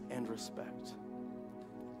gentleness and respect.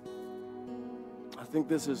 I think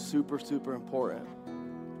this is super, super important.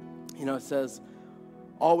 You know, it says,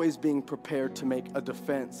 always being prepared to make a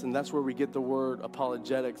defense. And that's where we get the word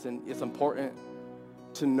apologetics. And it's important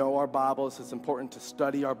to know our Bibles. It's important to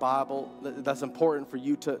study our Bible. That's important for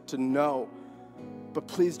you to know. But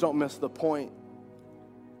please don't miss the point.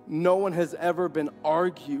 No one has ever been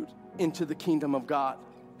argued into the kingdom of God.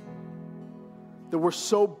 That we're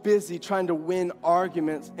so busy trying to win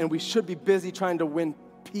arguments, and we should be busy trying to win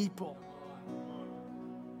people.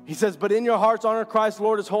 He says, but in your hearts honor Christ, the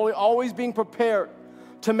Lord is holy, always being prepared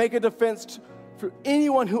to make a defense for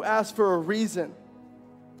anyone who asks for a reason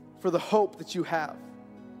for the hope that you have.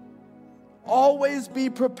 Always be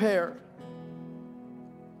prepared.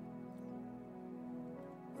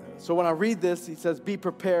 So when I read this, he says, be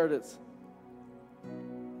prepared.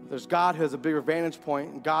 There's God who has a bigger vantage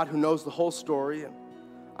point, and God who knows the whole story. And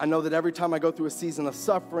I know that every time I go through a season of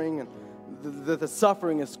suffering, and the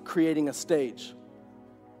suffering is creating a stage.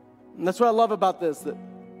 And that's what I love about this,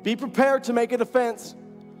 that be prepared to make a defense.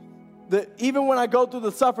 That even when I go through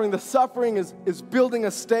the suffering is building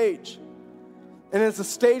a stage. And it's a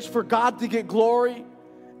stage for God to get glory.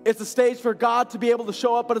 It's a stage for God to be able to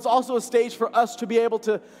show up, but it's also a stage for us to be able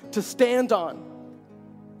to stand on.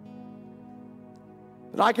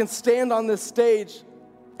 That I can stand on this stage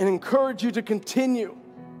and encourage you to continue.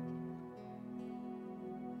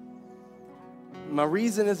 My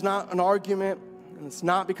reason is not an argument, and it's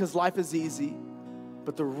not because life is easy,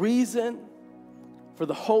 but the reason for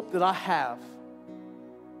the hope that I have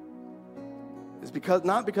is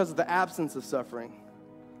not because of the absence of suffering,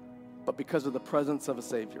 but because of the presence of a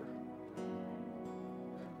Savior.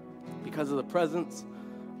 Because of the presence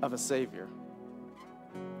of a Savior.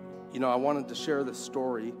 You know, I wanted to share this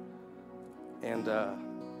story, and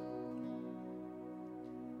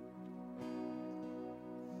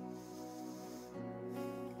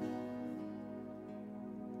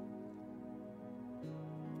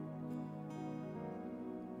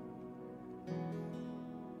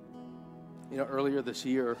you know, earlier this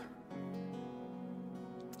year,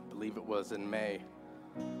 I believe it was in May,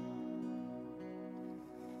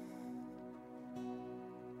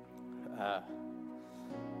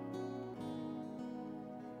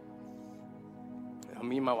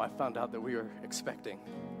 me and my wife found out that we were expecting.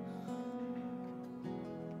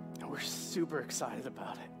 And we're super excited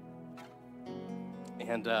about it.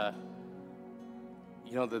 And,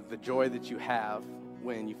 you know, the joy that you have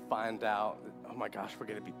when you find out that, oh my gosh, we're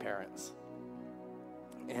going to be parents.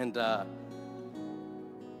 And,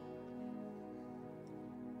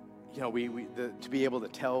 you know, to be able to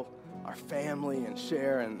tell our family and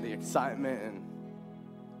share and the excitement, and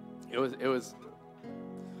it was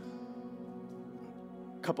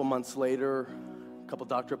a couple months later, a couple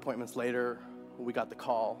doctor appointments later, we got the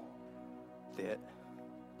call that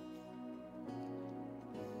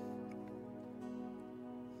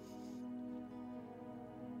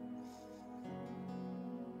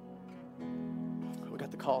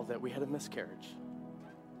we had a miscarriage.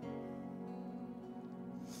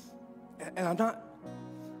 And I'm not,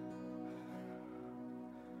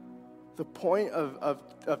 the point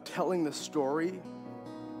of telling the story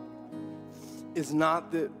is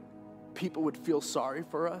not that people would feel sorry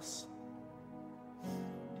for us.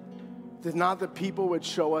 It's not that people would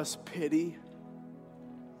show us pity.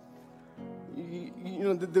 You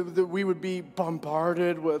know, that we would be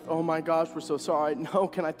bombarded with, oh my gosh, we're so sorry. No,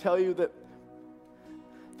 can I tell you that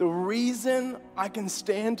the reason I can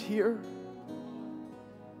stand here,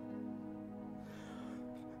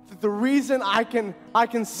 that the reason I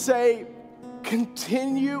can say,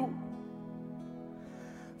 continue,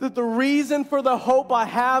 that the reason for the hope I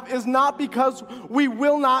have is not because we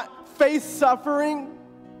will not face suffering,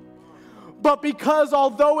 but because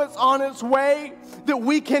although it's on its way, that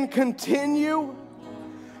we can continue.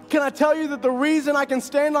 Can I tell you that the reason I can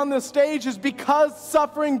stand on this stage is because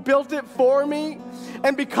suffering built it for me?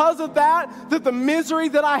 And because of that the misery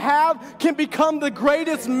that I have can become the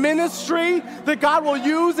greatest ministry that God will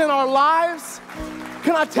use in our lives?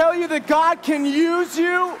 Can I tell you that God can use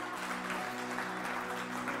you?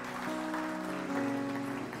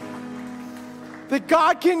 That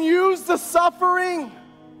God can use the suffering.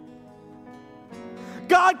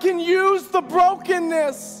 God can use the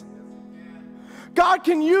brokenness. God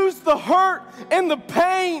can use the hurt and the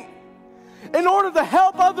pain in order to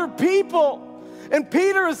help other people. And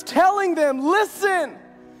Peter is telling them, listen,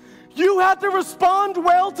 You have to respond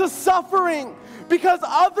well to suffering because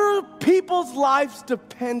other people's lives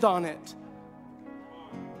depend on it.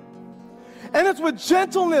 And it's with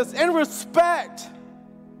gentleness and respect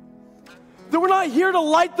that we're not here to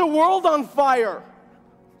light the world on fire,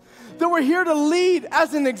 that we're here to lead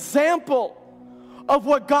as an example of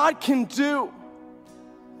what God can do.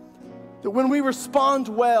 That when we respond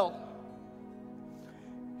well,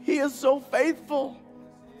 He is so faithful.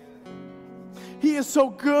 He is so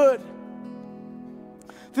good.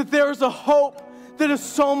 That there is a hope that is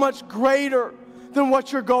so much greater than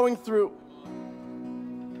what you're going through.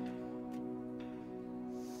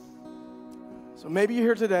 So maybe you're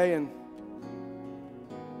here today and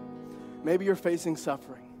maybe you're facing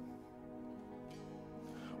suffering.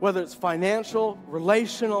 Whether it's financial,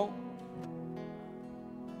 relational,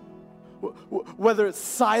 whether it's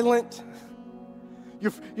silent,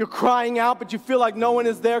 you're crying out but you feel like no one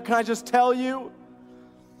is there. Can I just tell you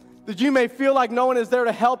that you may feel like no one is there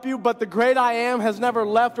to help you, but the great I am has never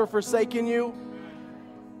left or forsaken you?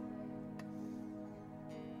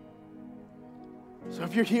 So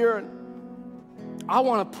if you're here, I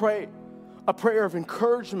want to pray a prayer of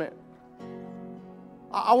encouragement.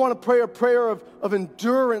 I want to pray a prayer of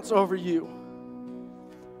endurance over you.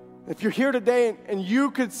 If you're here today and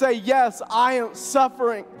you could say, yes, I am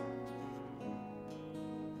suffering,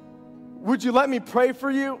 would you let me pray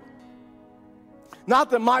for you?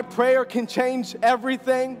 Not that my prayer can change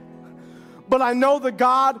everything, but I know the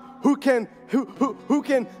God who can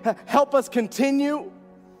help us continue,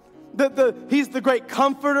 that He's the great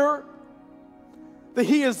comforter, that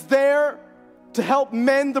He is there to help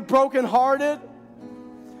mend the brokenhearted.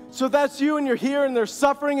 So if that's you and you're here and there's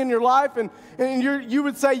suffering in your life and you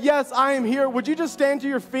would say, yes, I am here. Would you just stand to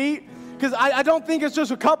your feet? Because I don't think it's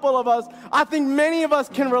just a couple of us. I think many of us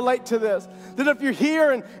can relate to this. That if you're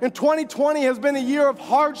here and 2020 has been a year of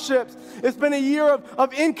hardships, it's been a year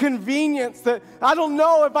of inconvenience, that I don't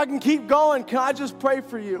know if I can keep going. Can I just pray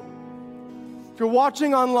for you? If you're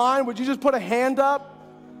watching online, would you just put a hand up?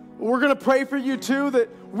 We're going to pray for you too, that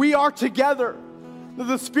we are together. That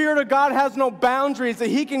the Spirit of God has no boundaries, that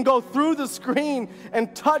He can go through the screen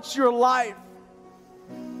and touch your life.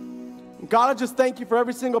 God, I just thank you for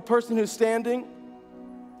every single person who's standing.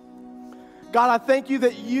 God, I thank you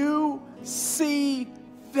that you see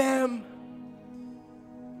them.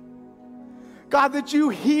 God, that you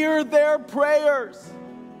hear their prayers.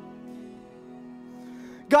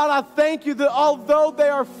 God, I thank you that although they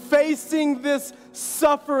are facing this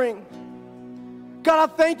suffering, God,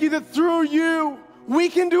 I thank you that through you, we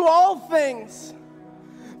can do all things.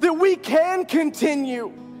 That we can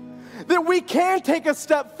continue. That we can take a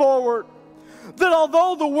step forward. That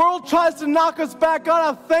although the world tries to knock us back,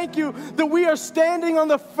 God, I thank you that we are standing on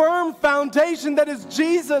the firm foundation that is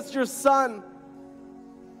Jesus, your Son.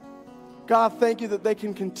 God, I thank you that they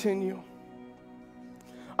can continue.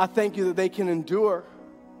 I thank you that they can endure.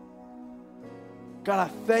 God, I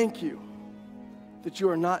thank you that you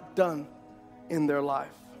are not done in their life.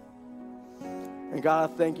 And God,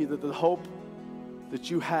 I thank you that the hope that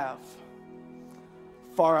you have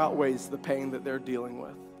far outweighs the pain that they're dealing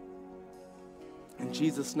with. In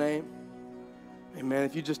Jesus' name, amen.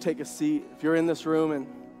 If you just take a seat, if you're in this room and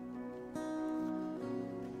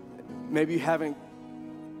maybe you haven't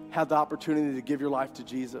had the opportunity to give your life to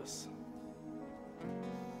Jesus,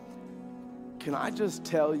 can I just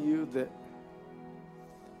tell you that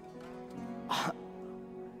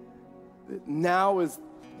now is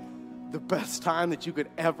the best time that you could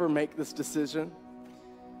ever make this decision?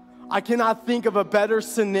 I cannot think of a better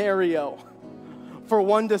scenario for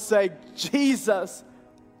one to say, Jesus,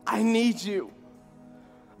 I need you.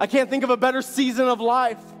 I can't think of a better season of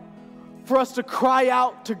life for us to cry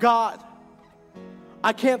out to God.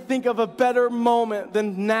 I can't think of a better moment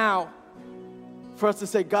than now for us to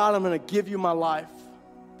say, God, I'm going to give you my life.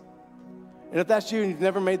 And if that's you and you've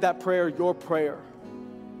never made that prayer your prayer,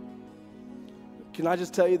 can I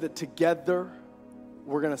just tell you that together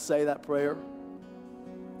we're going to say that prayer?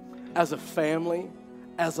 As a family,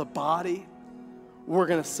 as a body, we're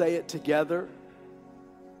going to say it together.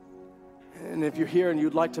 And if you're here and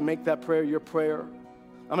you'd like to make that prayer your prayer,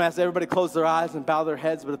 I'm going to ask everybody to close their eyes and bow their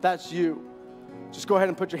heads. But if that's you, just go ahead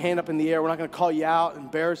and put your hand up in the air. We're not going to call you out,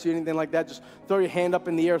 embarrass you, anything like that. Just throw your hand up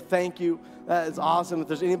in the air. Thank you. That is awesome. If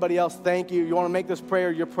there's anybody else, thank you. You want to make this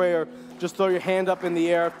prayer your prayer, just throw your hand up in the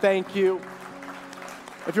air. Thank you.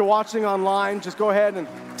 If you're watching online, just go ahead and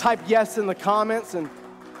type yes in the comments and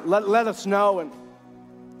let us know. And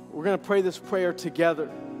we're going to pray this prayer together.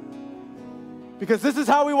 Because this is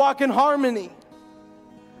how we walk in harmony.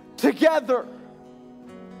 Together.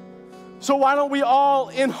 So why don't we all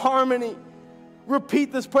in harmony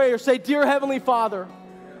repeat this prayer. Say, Dear Heavenly Father,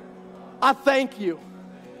 I thank you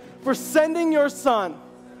for sending your Son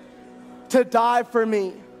to die for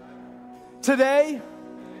me. Today,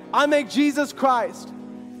 I make Jesus Christ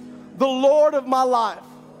the Lord of my life.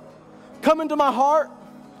 Come into my heart,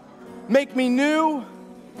 make me new,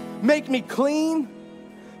 make me clean.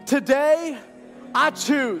 Today, I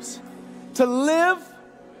choose to live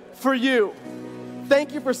for you.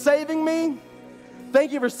 Thank you for saving me.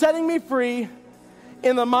 Thank you for setting me free.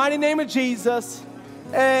 In the mighty name of Jesus,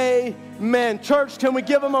 amen. Church, can we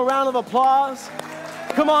give them a round of applause?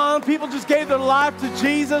 Come on, people just gave their life to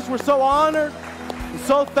Jesus. We're so honored and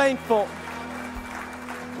so thankful.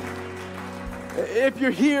 If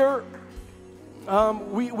you're here,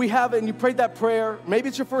 we have it, and you prayed that prayer. Maybe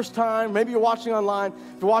it's your first time. Maybe you're watching online.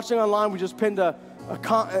 If you're watching online, we just pinned a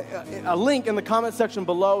link in the comment section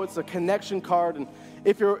below. It's a connection card. And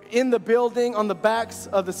if you're in the building, on the backs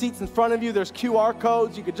of the seats in front of you, there's QR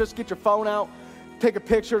codes. You could just get your phone out, take a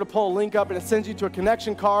picture to pull a link up, and it sends you to a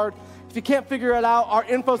connection card. If you can't figure it out, our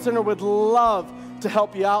info center would love to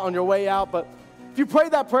help you out on your way out. But if you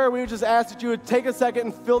prayed that prayer, we would just ask that you would take a second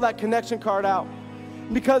and fill that connection card out,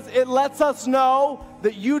 because it lets us know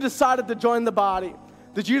that you decided to join the body,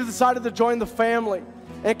 that you decided to join the family.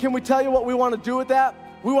 And can we tell you what we want to do with that?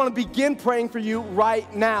 We want to begin praying for you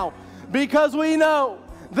right now, because we know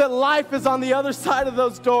that life is on the other side of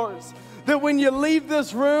those doors. That when you leave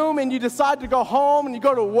this room and you decide to go home and you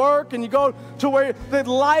go to work and you go to where, that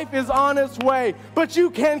life is on its way. But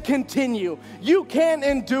you can continue. You can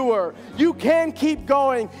endure. You can keep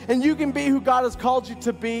going. And you can be who God has called you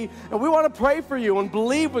to be. And we want to pray for you and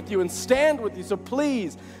believe with you and stand with you. So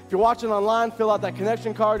please, if you're watching online, fill out that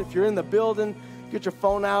connection card. If you're in the building, get your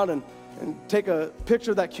phone out and take a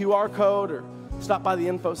picture of that QR code, or stop by the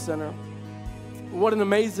info center. What an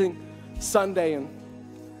amazing Sunday. And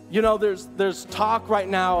you know, there's talk right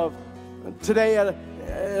now of today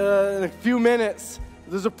in a few minutes,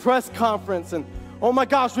 there's a press conference, and oh my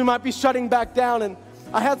gosh, we might be shutting back down. And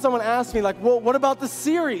I had someone ask me, like, well, what about the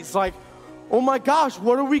series? Like, oh my gosh,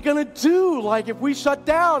 what are we gonna do? Like, if we shut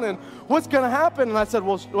down, and what's gonna happen? And I said,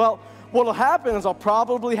 well, what'll happen is I'll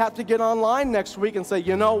probably have to get online next week and say,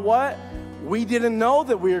 you know what? We didn't know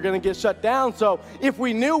that we were going to get shut down. So if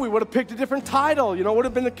we knew, we would have picked a different title. You know, it would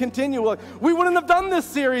have been to continue. We wouldn't have done this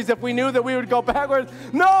series if we knew that we would go backwards.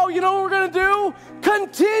 No, you know what we're going to do?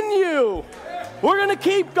 Continue. We're going to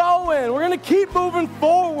keep going. We're going to keep moving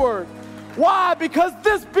forward. Why? Because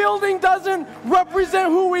this building doesn't represent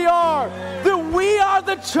who we are. That we are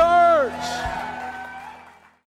the church.